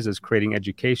specialized, is creating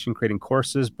education, creating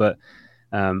courses. But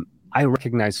I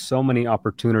recognize so many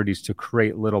opportunities to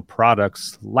create little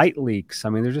products, light leaks. I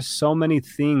mean, there's just so many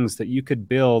things that you could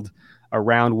build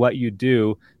around what you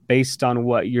do based on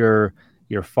what your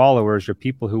followers, your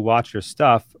people who watch your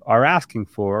stuff are asking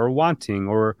for or wanting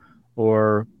or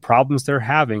problems they're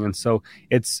having. And so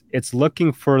it's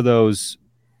looking for those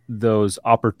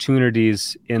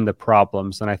opportunities in the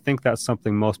problems. And I think that's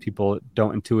something most people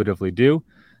don't intuitively do.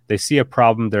 They see a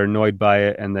problem, they're annoyed by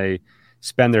it, and they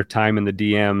spend their time in the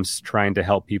DMs trying to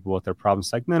help people with their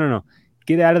problems. Like, no.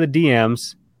 Get out of the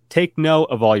DMs, take note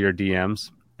of all your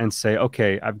DMs and say,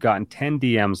 okay, I've gotten 10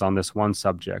 DMs on this one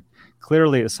subject.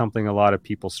 Clearly it's something a lot of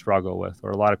people struggle with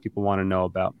or a lot of people want to know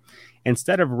about.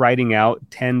 Instead of writing out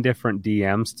 10 different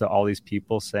DMs to all these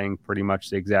people saying pretty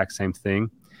much the exact same thing,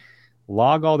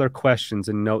 log all their questions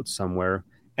and notes somewhere,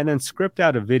 and then script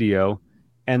out a video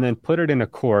and then put it in a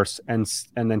course and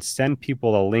then send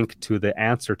people a link to the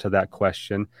answer to that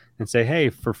question and say, hey,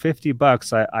 for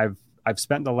 $50, I've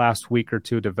spent the last week or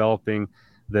two developing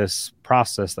this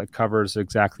process that covers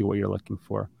exactly what you're looking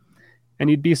for. And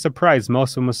you'd be surprised.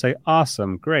 Most of them will say,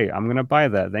 awesome, great, I'm going to buy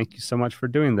that. Thank you so much for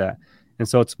doing that. And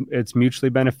so it's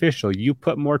mutually beneficial. You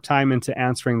put more time into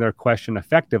answering their question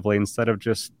effectively instead of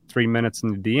just 3 minutes in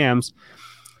the DMs,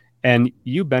 and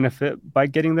you benefit by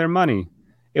getting their money.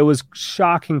 It was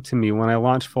shocking to me when I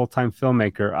launched Full-Time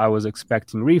Filmmaker. I was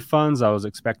expecting refunds. I was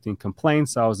expecting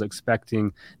complaints. I was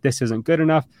expecting this isn't good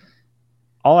enough.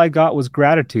 All I got was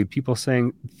gratitude. People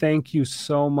saying, thank you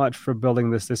so much for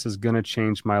building this. This is going to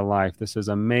change my life. This is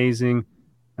amazing.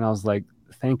 And I was like,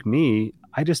 thank me.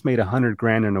 I just made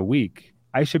 $100,000 in a week.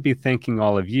 I should be thanking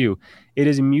all of you. It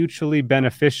is mutually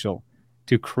beneficial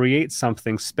to create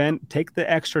something, take the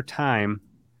extra time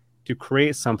to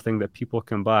create something that people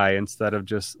can buy instead of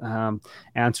just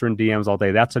answering DMs all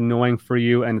day. That's annoying for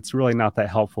you, and it's really not that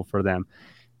helpful for them.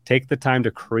 Take the time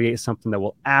to create something that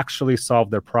will actually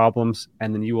solve their problems,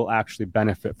 and then you will actually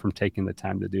benefit from taking the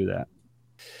time to do that.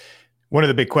 One of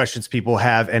the big questions people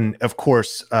have, and of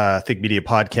course, Think Media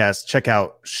Podcast, check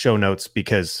out show notes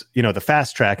because, the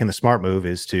fast track and the smart move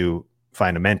is to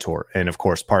find a mentor. And of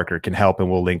course, Parker can help, and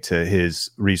we'll link to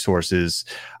his resources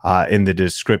in the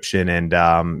description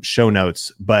and show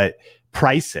notes. But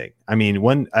pricing, I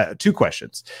mean, two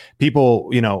questions.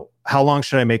 People, how long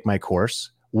should I make my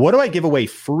course? What do I give away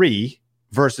free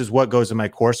versus what goes in my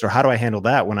course? Or how do I handle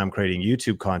that when I'm creating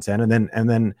YouTube content? And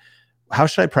then how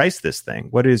should I price this thing?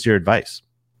 What is your advice?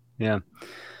 Yeah.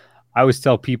 I always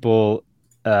tell people,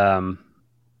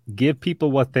 give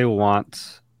people what they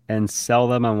want and sell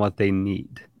them on what they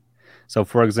need. So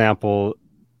for example,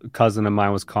 a cousin of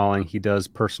mine was calling. He does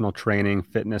personal training,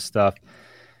 fitness stuff,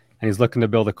 and he's looking to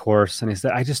build a course. And he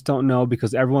said, I just don't know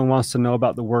because everyone wants to know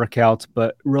about the workouts,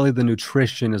 but really the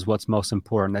nutrition is what's most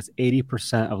important. That's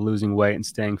 80% of losing weight and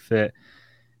staying fit.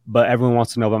 But everyone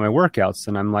wants to know about my workouts.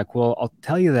 And I'm like, well, I'll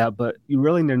tell you that, but you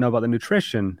really need to know about the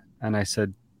nutrition. And I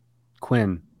said,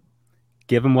 Quinn,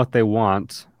 give them what they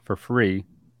want for free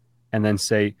and then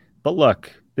say, but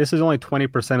look, this is only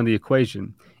 20% of the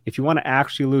equation. If you want to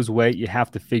actually lose weight, you have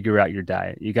to figure out your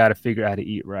diet. You got to figure out how to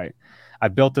eat right. I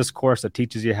built this course that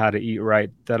teaches you how to eat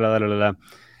right.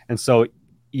 And so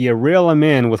you reel them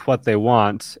in with what they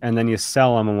want, and then you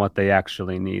sell them on what they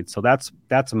actually need. So that's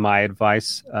my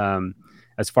advice.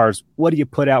 As far as what do you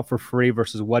put out for free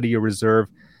versus what do you reserve?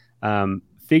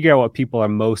 Figure out what people are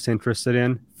most interested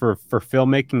in. For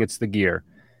filmmaking, it's the gear.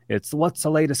 It's what's the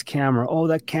latest camera? Oh,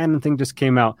 that Canon thing just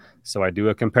came out. So I do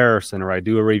a comparison or I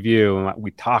do a review and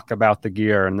we talk about the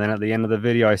gear. And then at the end of the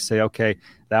video, I say, okay,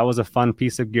 that was a fun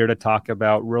piece of gear to talk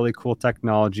about, really cool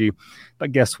technology.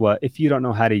 But guess what? If you don't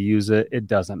know how to use it, it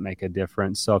doesn't make a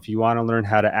difference. So if you want to learn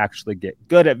how to actually get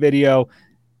good at video,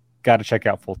 got to check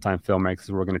out Full-Time Filmmakers.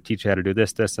 We're going to teach you how to do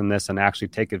this, this, and this, and actually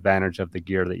take advantage of the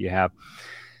gear that you have.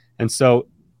 And so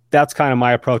that's kind of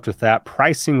my approach with that.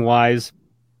 Pricing wise,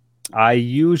 I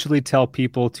usually tell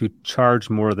people to charge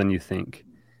more than you think.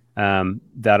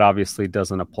 That obviously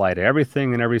doesn't apply to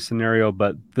everything in every scenario,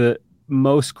 but the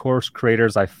most course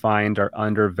creators I find are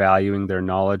undervaluing their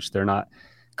knowledge. They're not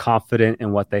confident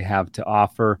in what they have to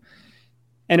offer.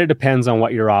 And it depends on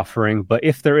what you're offering. But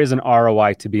if there is an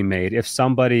ROI to be made, if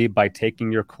somebody by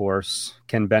taking your course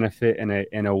can benefit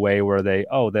in a way where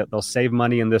they'll save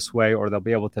money in this way, or they'll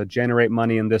be able to generate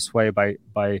money in this way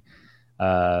by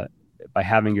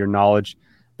having your knowledge,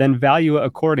 then value it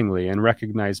accordingly and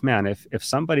recognize, man, if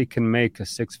somebody can make a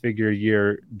 6-figure a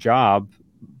year job,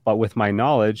 but with my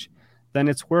knowledge, then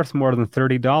it's worth more than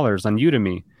 $30 on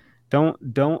Udemy.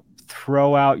 Don't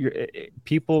throw out your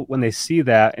people when they see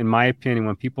that. In my opinion,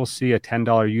 when people see a $10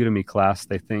 Udemy class,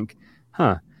 they think,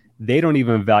 they don't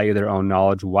even value their own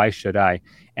knowledge. Why should I?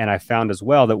 And I found as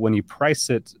well that when you price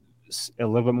it a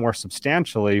little bit more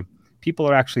substantially, people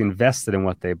are actually invested in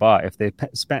what they bought. If they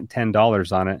spent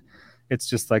 $10 on it, it's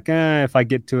just like, if I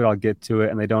get to it, I'll get to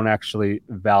it. And they don't actually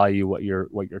value what you're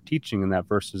teaching in that.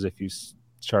 Versus if you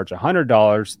charge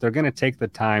 $100, they're going to take the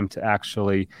time to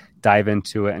actually dive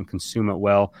into it and consume it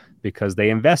well because they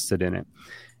invested in it.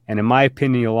 And in my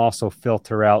opinion, you'll also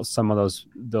filter out some of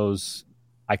those,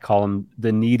 I call them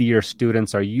the needier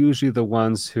students, are usually the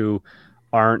ones who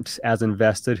aren't as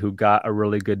invested, who got a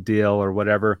really good deal or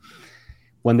whatever.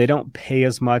 When they don't pay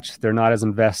as much, they're not as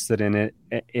invested in it,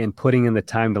 in putting in the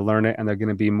time to learn it. And they're going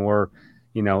to be more,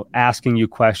 asking you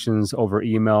questions over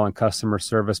email and customer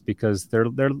service because they're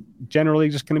generally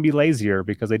just going to be lazier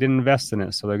because they didn't invest in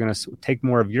it. So they're going to take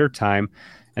more of your time.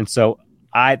 And so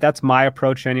that's my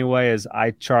approach anyway, is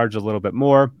I charge a little bit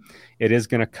more. It is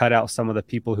going to cut out some of the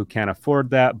people who can't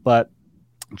afford that, but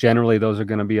generally those are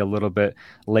going to be a little bit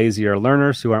lazier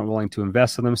learners who aren't willing to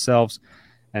invest in themselves.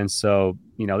 And so,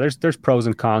 there's pros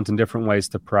and cons and different ways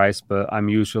to price, but I'm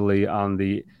usually on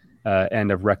the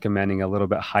end of recommending a little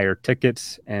bit higher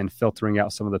tickets and filtering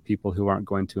out some of the people who aren't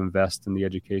going to invest in the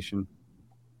education.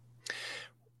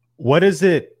 What does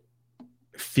it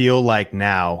feel like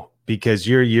now? Because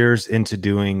you're years into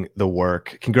doing the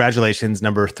work. Congratulations,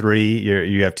 number 3.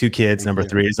 You have 2 kids. Number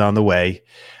 3 is on the way.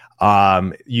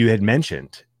 You had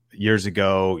mentioned years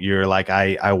ago, you're like,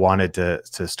 I wanted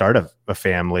to start a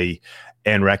family,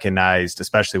 and recognized,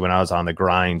 especially when I was on the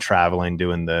grind, traveling,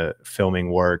 doing the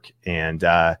filming work. And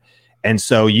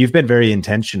so you've been very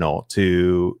intentional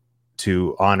to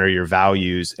honor your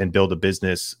values and build a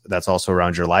business that's also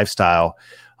around your lifestyle.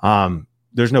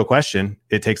 There's no question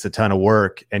it takes a ton of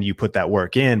work, and you put that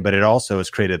work in, but it also has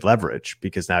created leverage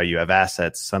because now you have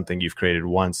assets, something you've created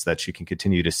once that you can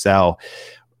continue to sell.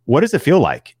 What does it feel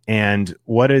like? And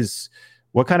what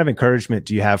kind of encouragement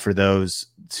do you have for those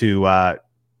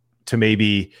to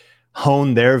maybe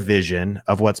hone their vision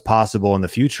of what's possible in the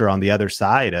future on the other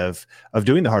side of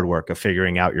doing the hard work of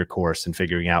figuring out your course and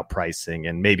figuring out pricing,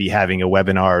 and maybe having a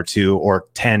webinar or 2 or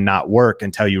 10 not work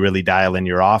until you really dial in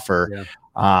your offer? Yeah.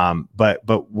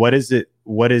 But what is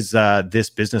this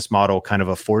business model kind of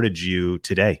afforded you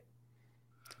today?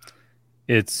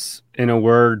 It's, in a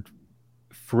word,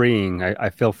 freeing. I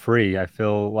feel free. I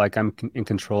feel like I'm in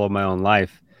control of my own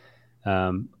life.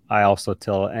 I also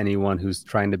tell anyone who's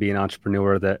trying to be an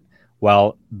entrepreneur that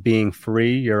while being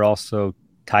free, you're also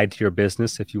tied to your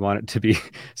business. If you want it to be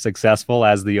successful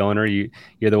as the owner,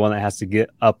 you're the one that has to get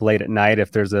up late at night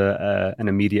if there's an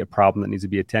immediate problem that needs to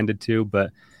be attended to.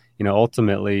 But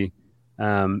ultimately,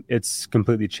 it's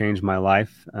completely changed my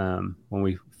life. When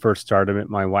we first started it,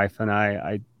 my wife and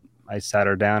I sat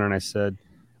her down and I said,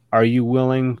 are you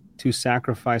willing to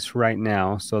sacrifice right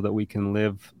now so that we can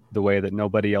live the way that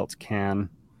nobody else can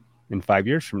in 5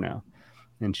 years from now?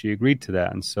 And she agreed to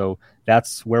that. And so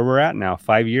that's where we're at now.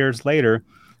 5 years later,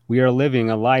 we are living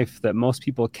a life that most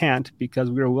people can't because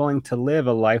we are willing to live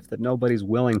a life that nobody's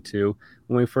willing to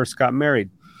when we first got married.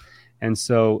 And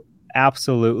so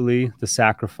absolutely, the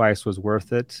sacrifice was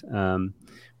worth it.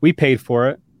 We paid for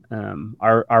it.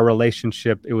 Our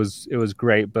relationship, it was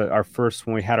great. But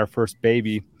when we had our first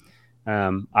baby,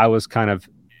 I was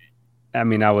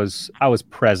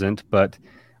present, but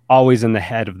always in the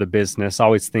head of the business,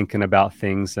 always thinking about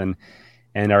things. And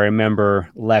I remember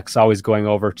Lex always going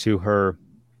over to her,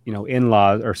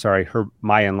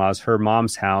 my in-laws, her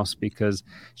mom's house, because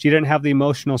she didn't have the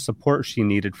emotional support she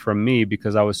needed from me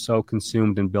because I was so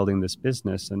consumed in building this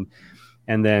business.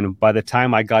 And then by the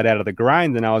time I got out of the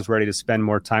grind and I was ready to spend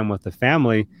more time with the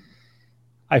family,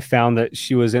 I found that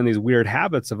she was in these weird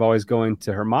habits of always going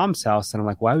to her mom's house. And I'm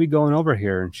like, why are we going over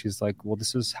here? And she's like, well,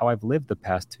 this is how I've lived the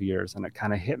past 2 years. And it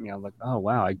kind of hit me. I was like, oh,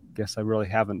 wow, I guess I really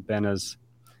haven't been as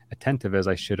attentive as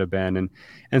I should have been.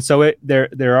 And so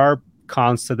there are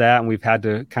cons to that. And we've had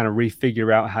to kind of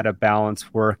refigure out how to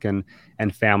balance work and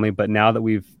family. But now that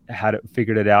we've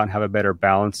figured it out and have a better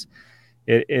balance,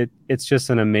 it's just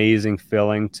an amazing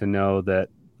feeling to know that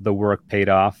the work paid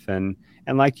off. And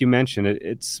like you mentioned,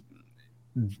 it's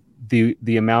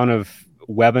the amount of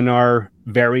webinar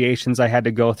variations I had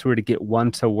to go through to get one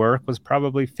to work was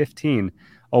probably 15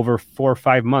 over 4 or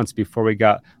 5 months before we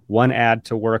got one ad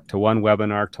to work, to one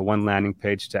webinar, to one landing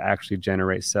page to actually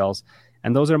generate sales.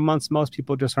 And those are months most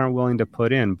people just aren't willing to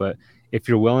put in. But if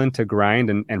you're willing to grind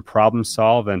and problem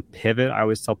solve and pivot, I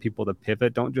always tell people to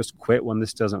pivot. Don't just quit when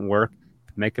this doesn't work.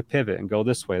 Make a pivot and go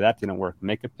this way. That didn't work.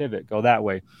 Make a pivot, go that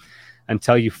way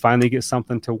until you finally get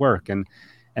something to work. And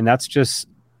it's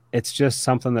just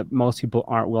something that most people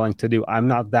aren't willing to do. I'm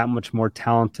not that much more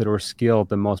talented or skilled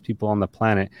than most people on the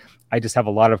planet. I just have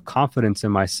a lot of confidence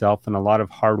in myself and a lot of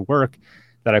hard work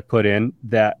that I put in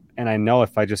and I know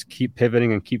if I just keep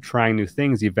pivoting and keep trying new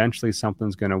things, eventually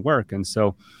something's going to work. And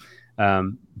so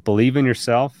believe in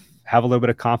yourself, have a little bit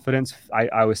of confidence. I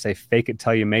always say fake it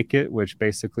till you make it, which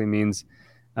basically means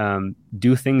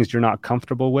do things you're not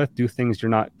comfortable with, do things you're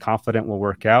not confident will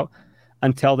work out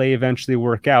until they eventually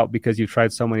work out because you've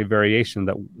tried so many variations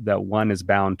that one is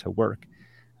bound to work.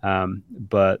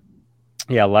 But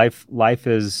yeah, life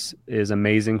is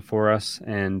amazing for us,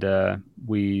 and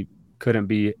we couldn't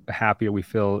be happier. We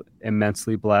feel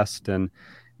immensely blessed, and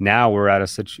now we're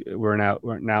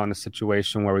now in a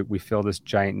situation where we feel this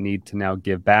giant need to now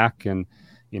give back and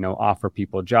offer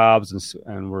people jobs,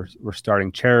 and we're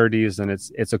starting charities, and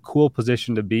it's a cool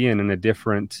position to be in a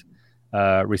different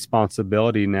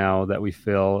responsibility now that we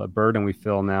feel, a burden we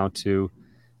feel now to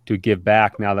to give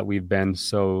back now that we've been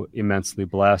so immensely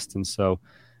blessed. And so,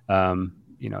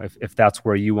 if that's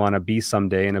where you want to be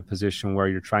someday, in a position where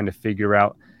you're trying to figure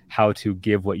out how to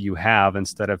give what you have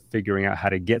instead of figuring out how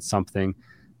to get something,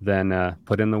 then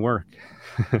put in the work.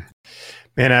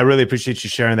 Man, I really appreciate you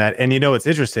sharing that. And what's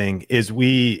interesting is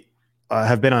we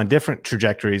have been on different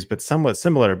trajectories, but somewhat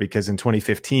similar, because in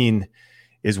 2015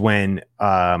 is when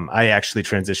I actually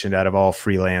transitioned out of all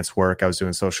freelance work. I was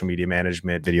doing social media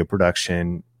management, video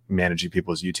production, managing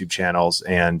people's YouTube channels,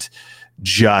 and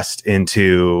just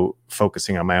into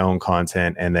focusing on my own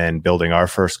content and then building our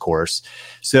first course.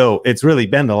 So it's really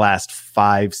been the last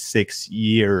 5-6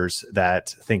 years that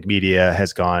Think Media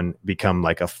has become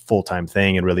like a full-time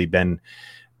thing and really been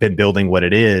building what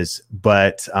it is.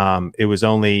 But it was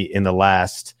only in the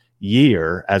last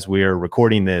year, as we're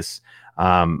recording this,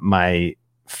 my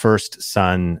first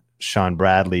son, Sean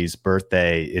Bradley's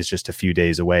birthday is just a few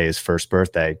days away, his first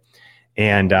birthday.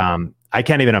 And I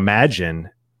can't even imagine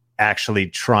actually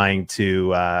trying to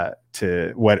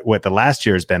what the last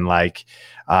year has been like,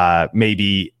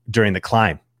 maybe during the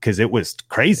climb, because it was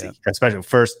crazy, especially the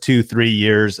first 2-3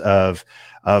 years of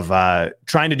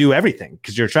trying to do everything,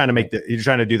 because you're trying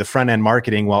to do the front end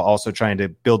marketing while also trying to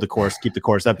build the course, keep the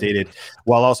course updated,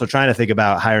 while also trying to think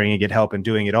about hiring and get help and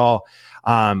doing it all.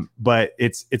 But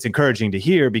it's encouraging to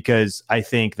hear, because I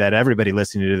think that everybody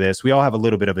listening to this, we all have a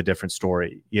little bit of a different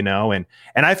story, and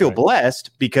I feel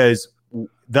blessed, because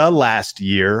the last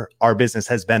year our business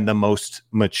has been the most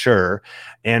mature,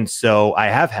 and so I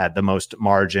have had the most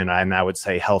margin, and I would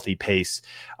say healthy pace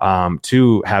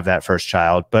to have that first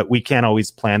child. But we can't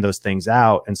always plan those things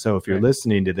out, and so if you're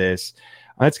listening to this,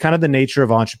 that's kind of the nature of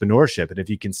entrepreneurship. And if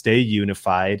you can stay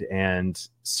unified and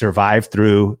survive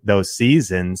through those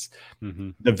seasons,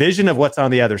 the vision of what's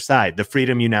on the other side, the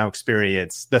freedom you now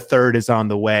experience, the third is on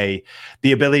the way,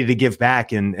 the ability to give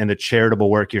back and the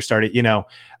charitable work you're starting,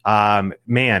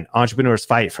 man, entrepreneurs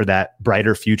fight for that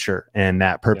brighter future and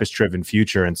that purpose-driven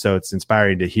future. And so it's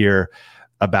inspiring to hear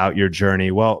about your journey.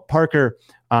 Well, Parker,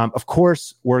 of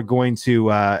course, we're going to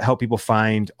help people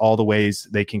find all the ways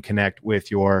they can connect with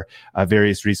your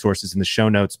various resources in the show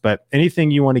notes. But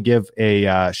anything you want to give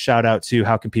a shout out to,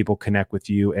 how can people connect with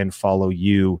you and follow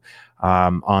you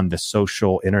on the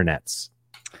social internets?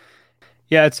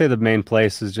 Yeah, I'd say the main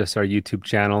place is just our YouTube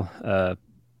channel.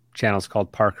 Channel's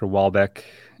called Parker Walbeck,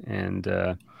 and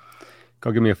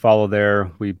go give me a follow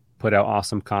there. We put out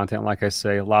awesome content, like I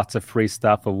say, lots of free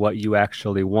stuff of what you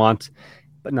actually want,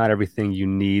 but not everything you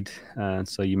need.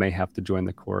 So you may have to join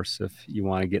the course if you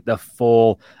want to get the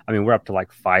full. I mean, we're up to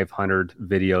like 500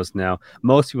 videos now.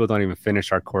 Most people don't even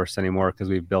finish our course anymore because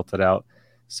we've built it out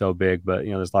so big, but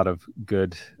there's a lot of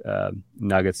good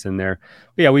nuggets in there.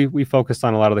 But yeah, we focused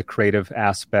on a lot of the creative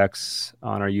aspects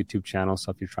on our YouTube channel.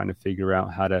 So if you're trying to figure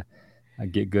out how to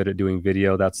get good at doing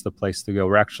video, that's the place to go.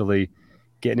 We're actually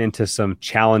getting into some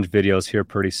challenge videos here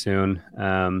pretty soon.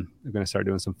 We're going to start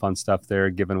doing some fun stuff there,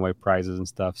 giving away prizes and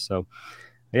stuff. So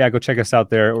yeah, go check us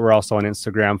out there. We're also on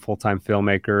Instagram. Full-Time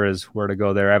Filmmaker is where to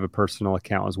go there. I have a personal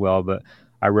account as well, but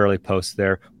I rarely post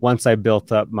there. Once I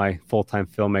built up my Full-Time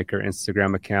Filmmaker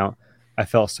Instagram account, I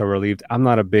felt so relieved. I'm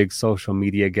not a big social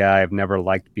media guy. I've never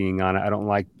liked being on it. I don't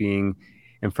like being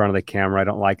in front of the camera. I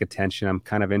don't like attention. I'm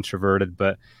kind of introverted,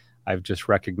 but I've just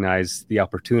recognized the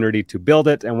opportunity to build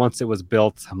it. And once it was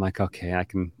built, I'm like, okay, I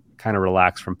can kind of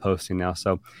relax from posting now.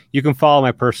 So you can follow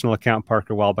my personal account,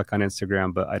 Parker Walbeck, on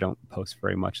Instagram, but I don't post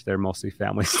very much there, mostly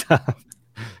family stuff.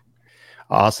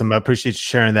 Awesome. I appreciate you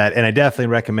sharing that. And I definitely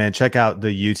recommend check out the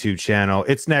YouTube channel.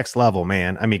 It's next level,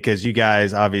 man. I mean, because you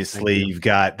guys, obviously, you've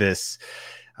got this,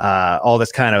 all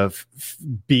this kind of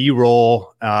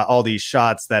B-roll, all these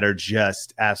shots that are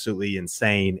just absolutely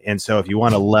insane. And so if you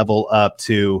want to level up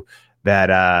to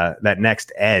that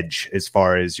next edge as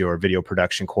far as your video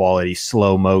production quality,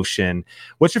 slow motion,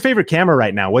 what's your favorite camera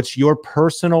right now? What's your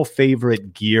personal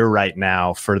favorite gear right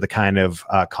now for the kind of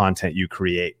content you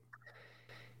create?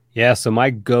 Yeah, so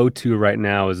my go-to right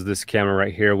now is this camera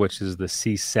right here, which is the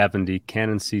C70,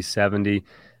 Canon C70.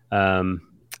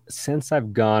 Since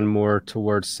I've gone more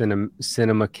towards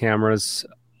cinema cameras,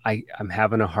 I'm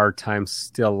having a hard time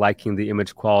still liking the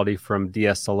image quality from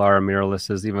DSLR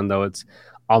mirrorlesses, even though it's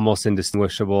almost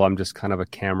indistinguishable. I'm just kind of a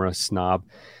camera snob.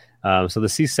 So the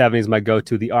C70 is my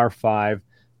go-to. The R5,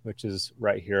 which is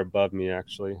right here above me,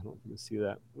 actually. I don't know if you can see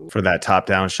that. For that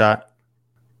top-down shot?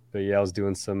 But yeah, I was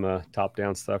doing some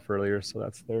top-down stuff earlier, so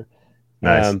that's there.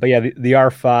 Nice. But yeah, the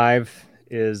R5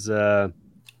 is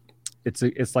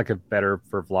it's like a better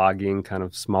for vlogging, kind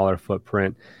of smaller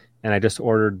footprint. And I just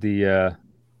ordered the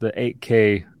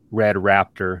 8K Red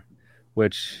Raptor,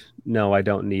 which no, I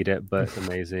don't need it, but it's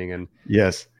amazing. And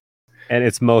yes, And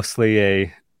it's mostly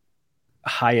a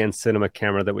high-end cinema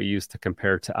camera that we use to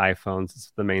compare to iPhones.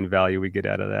 It's the main value we get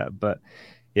out of that. But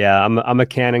yeah, I'm a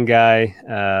Canon guy.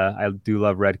 I do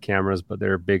love red cameras, but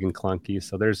they're big and clunky.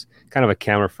 So there's kind of a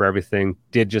camera for everything.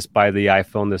 Did just buy the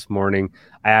iPhone this morning.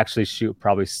 I actually shoot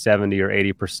probably 70 or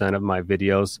 80% of my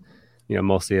videos,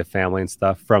 mostly of family and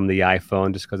stuff, from the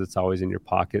iPhone, just because it's always in your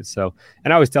pocket. So,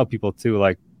 and I always tell people too,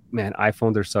 like, man,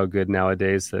 iPhones are so good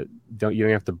nowadays that you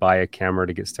don't have to buy a camera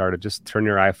to get started. Just turn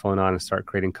your iPhone on and start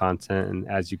creating content. And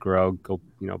as you grow, go,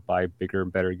 buy bigger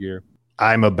and better gear.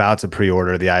 I'm about to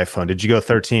pre-order the iPhone. Did you go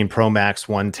 13 Pro Max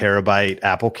 1 terabyte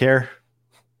Apple Care?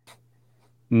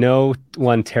 No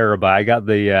 1 terabyte. I got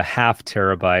the half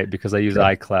terabyte because I use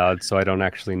iCloud, so I don't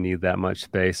actually need that much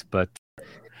space. But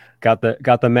got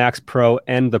the Max Pro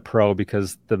and the Pro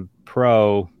because the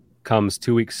Pro comes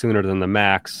 2 weeks sooner than the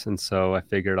Max, and so I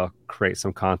figured I'll create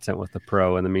some content with the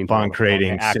Pro in the meantime. On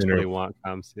creating actually want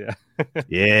comes, yeah.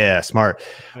 Yeah, smart.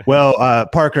 Well,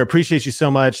 Parker, appreciate you so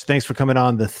much. Thanks for coming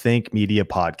on the Think Media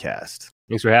podcast.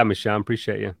 Thanks for having me, Sean.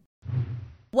 Appreciate you.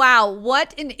 Wow,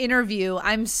 what an interview.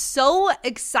 I'm so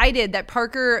excited that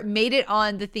Parker made it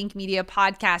on the Think Media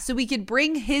podcast so we could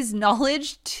bring his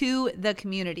knowledge to the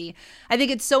community. I think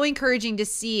it's so encouraging to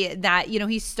see that,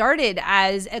 he started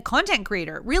as a content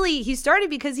creator. Really, he started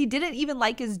because he didn't even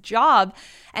like his job,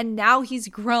 and now he's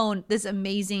grown this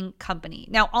amazing company.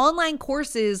 Now, online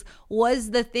courses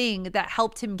was the thing that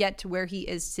helped him get to where he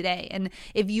is today. And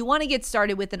if you want to get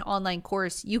started with an online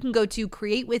course, you can go to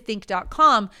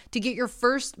createwiththink.com to get your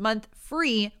first month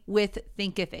free with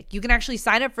Thinkific. You can actually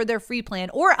sign up for their free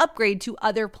plan or upgrade to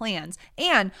other plans.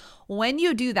 And when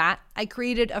you do that, I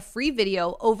created a free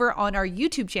video over on our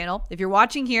YouTube channel. If you're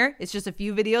watching here, it's just a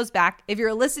few videos back. If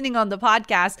you're listening on the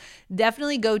podcast,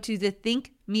 definitely go to the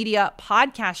Think Media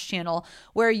podcast channel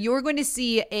where you're going to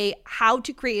see a how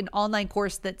to create an online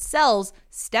course that sells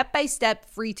step-by-step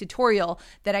free tutorial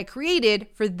that I created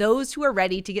for those who are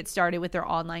ready to get started with their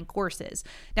online courses.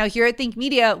 Now, here at Think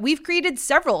Media, we've created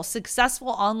several successful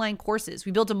online courses.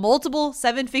 We built a multiple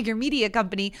seven-figure media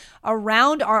company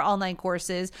around our online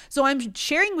courses. So I'm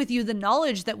sharing with you the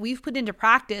knowledge that we've put into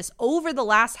practice over the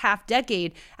last half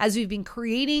decade as we've been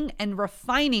creating and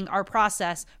refining our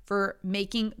process for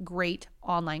making great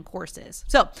online courses.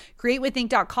 So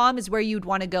createwiththink.com is where you'd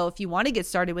want to go if you want to get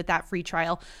started with that free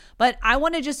trial. But I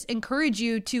want to just encourage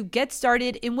you to get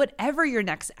started in whatever your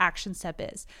next action step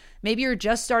is. Maybe you're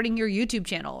just starting your YouTube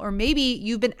channel, or maybe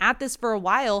you've been at this for a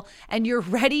while and you're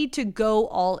ready to go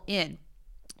all in.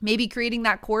 Maybe creating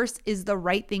that course is the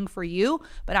right thing for you,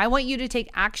 but I want you to take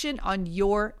action on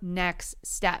your next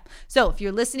step. So if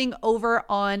you're listening over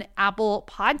on Apple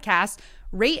Podcasts,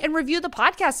 rate and review the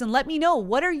podcast and let me know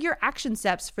what are your action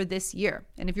steps for this year.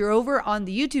 And if you're over on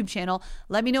the YouTube channel,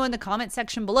 let me know in the comment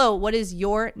section below what is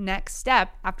your next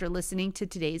step after listening to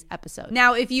today's episode.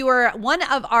 Now, if you are one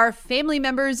of our family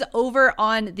members over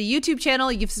on the YouTube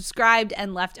channel, you've subscribed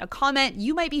and left a comment,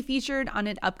 you might be featured on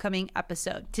an upcoming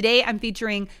episode. Today, I'm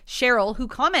featuring Cheryl, who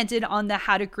commented on the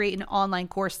how to create an online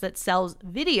course that sells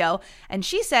video. And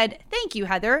she said, "Thank you,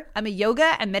 Heather. I'm a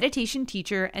yoga and meditation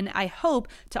teacher, and I hope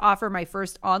to offer my first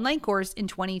online course in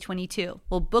 2022.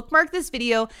 We'll bookmark this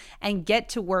video and get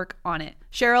to work on it."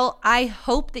 Cheryl, I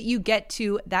hope that you get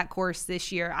to that course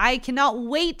this year. I cannot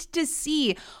wait to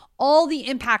see all the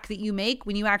impact that you make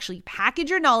when you actually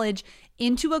package your knowledge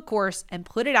into a course and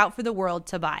put it out for the world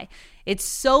to buy. It's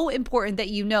so important that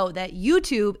you know that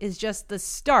YouTube is just the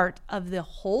start of the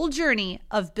whole journey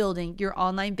of building your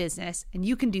online business, and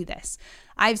you can do this.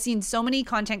 I've seen so many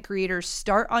content creators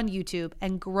start on YouTube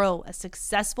and grow a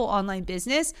successful online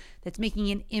business that's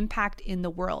making an impact in the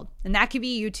world. And that could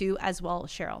be you too, as well,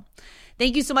 Cheryl.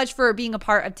 Thank you so much for being a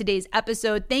part of today's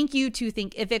episode. Thank you to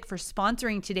Thinkific for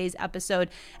sponsoring today's episode.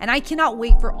 And I cannot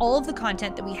wait for all of the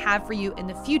content that we have for you in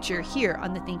the future here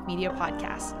on the Think Media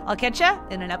podcast. I'll catch you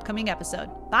in an upcoming episode.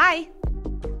 Bye.